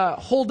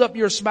hold up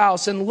your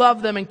spouse and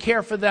love them and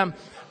care for them.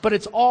 But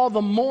it's all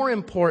the more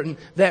important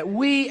that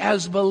we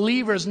as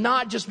believers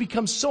not just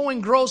become so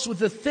engrossed with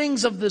the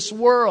things of this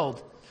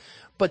world,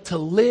 but to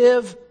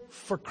live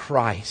for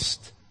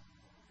Christ.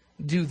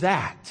 Do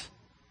that,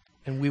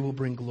 and we will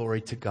bring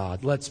glory to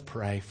God. Let's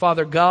pray.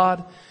 Father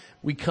God,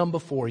 we come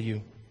before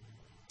you.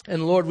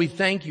 And Lord, we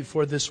thank you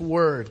for this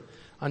word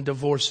on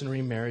divorce and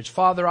remarriage.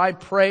 Father, I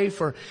pray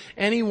for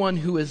anyone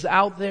who is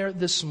out there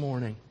this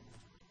morning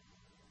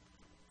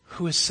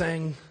who is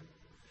saying,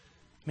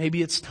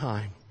 maybe it's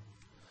time.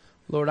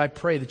 Lord, I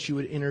pray that you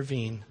would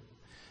intervene,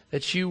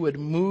 that you would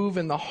move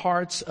in the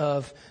hearts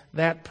of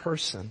that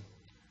person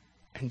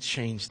and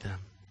change them.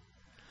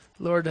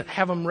 Lord,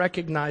 have them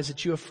recognize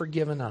that you have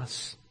forgiven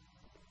us,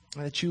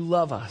 that you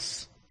love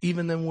us,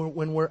 even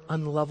when we're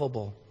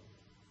unlovable.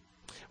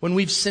 When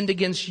we've sinned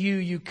against you,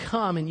 you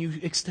come and you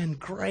extend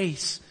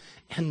grace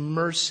and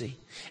mercy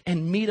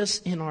and meet us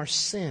in our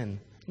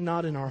sin,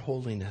 not in our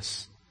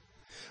holiness.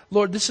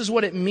 Lord, this is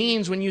what it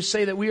means when you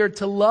say that we are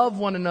to love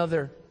one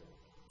another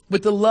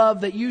with the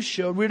love that you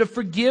showed. We're to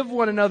forgive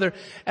one another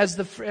as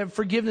the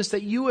forgiveness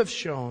that you have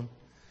shown.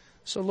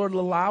 So, Lord,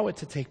 allow it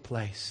to take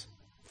place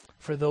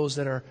for those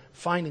that are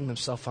finding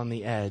themselves on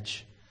the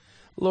edge.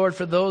 Lord,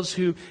 for those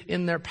who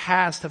in their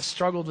past have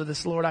struggled with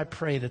this, Lord, I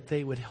pray that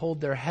they would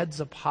hold their heads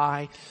up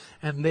high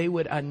and they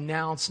would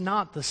announce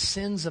not the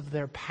sins of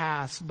their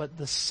past, but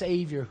the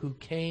Savior who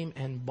came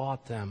and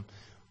bought them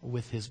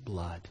with His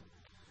blood.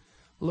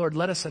 Lord,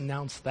 let us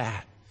announce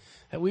that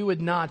we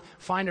would not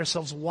find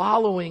ourselves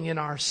wallowing in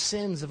our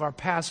sins of our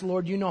past.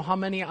 Lord, you know how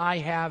many I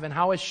have and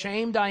how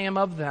ashamed I am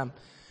of them.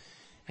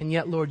 And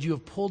yet, Lord, you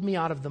have pulled me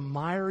out of the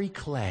miry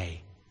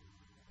clay.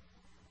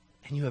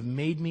 And you have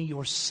made me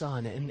your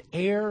son, an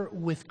heir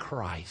with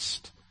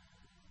Christ.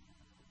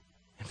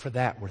 And for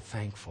that, we're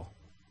thankful.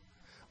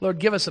 Lord,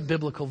 give us a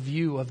biblical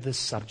view of this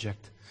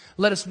subject.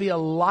 Let us be a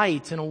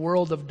light in a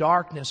world of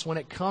darkness when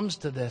it comes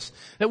to this.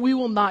 That we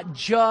will not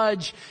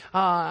judge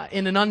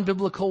in an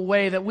unbiblical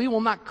way. That we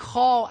will not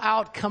call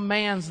out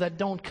commands that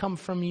don't come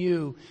from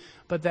you.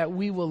 But that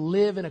we will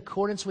live in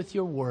accordance with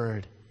your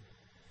word.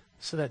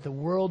 So that the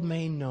world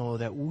may know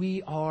that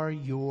we are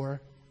your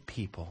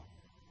people.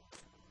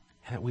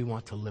 And that we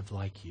want to live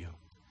like you.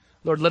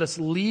 Lord, let us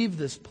leave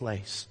this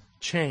place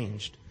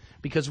changed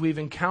because we've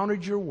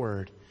encountered your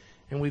word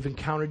and we've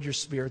encountered your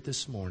spirit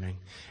this morning.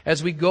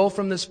 As we go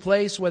from this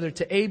place, whether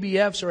to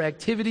ABFs or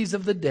activities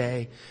of the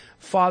day,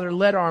 Father,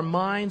 let our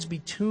minds be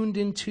tuned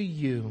into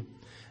you,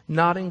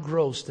 not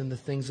engrossed in the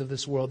things of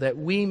this world, that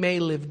we may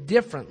live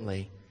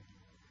differently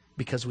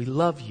because we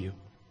love you,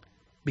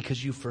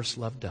 because you first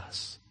loved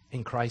us.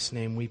 In Christ's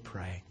name we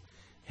pray.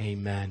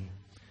 Amen.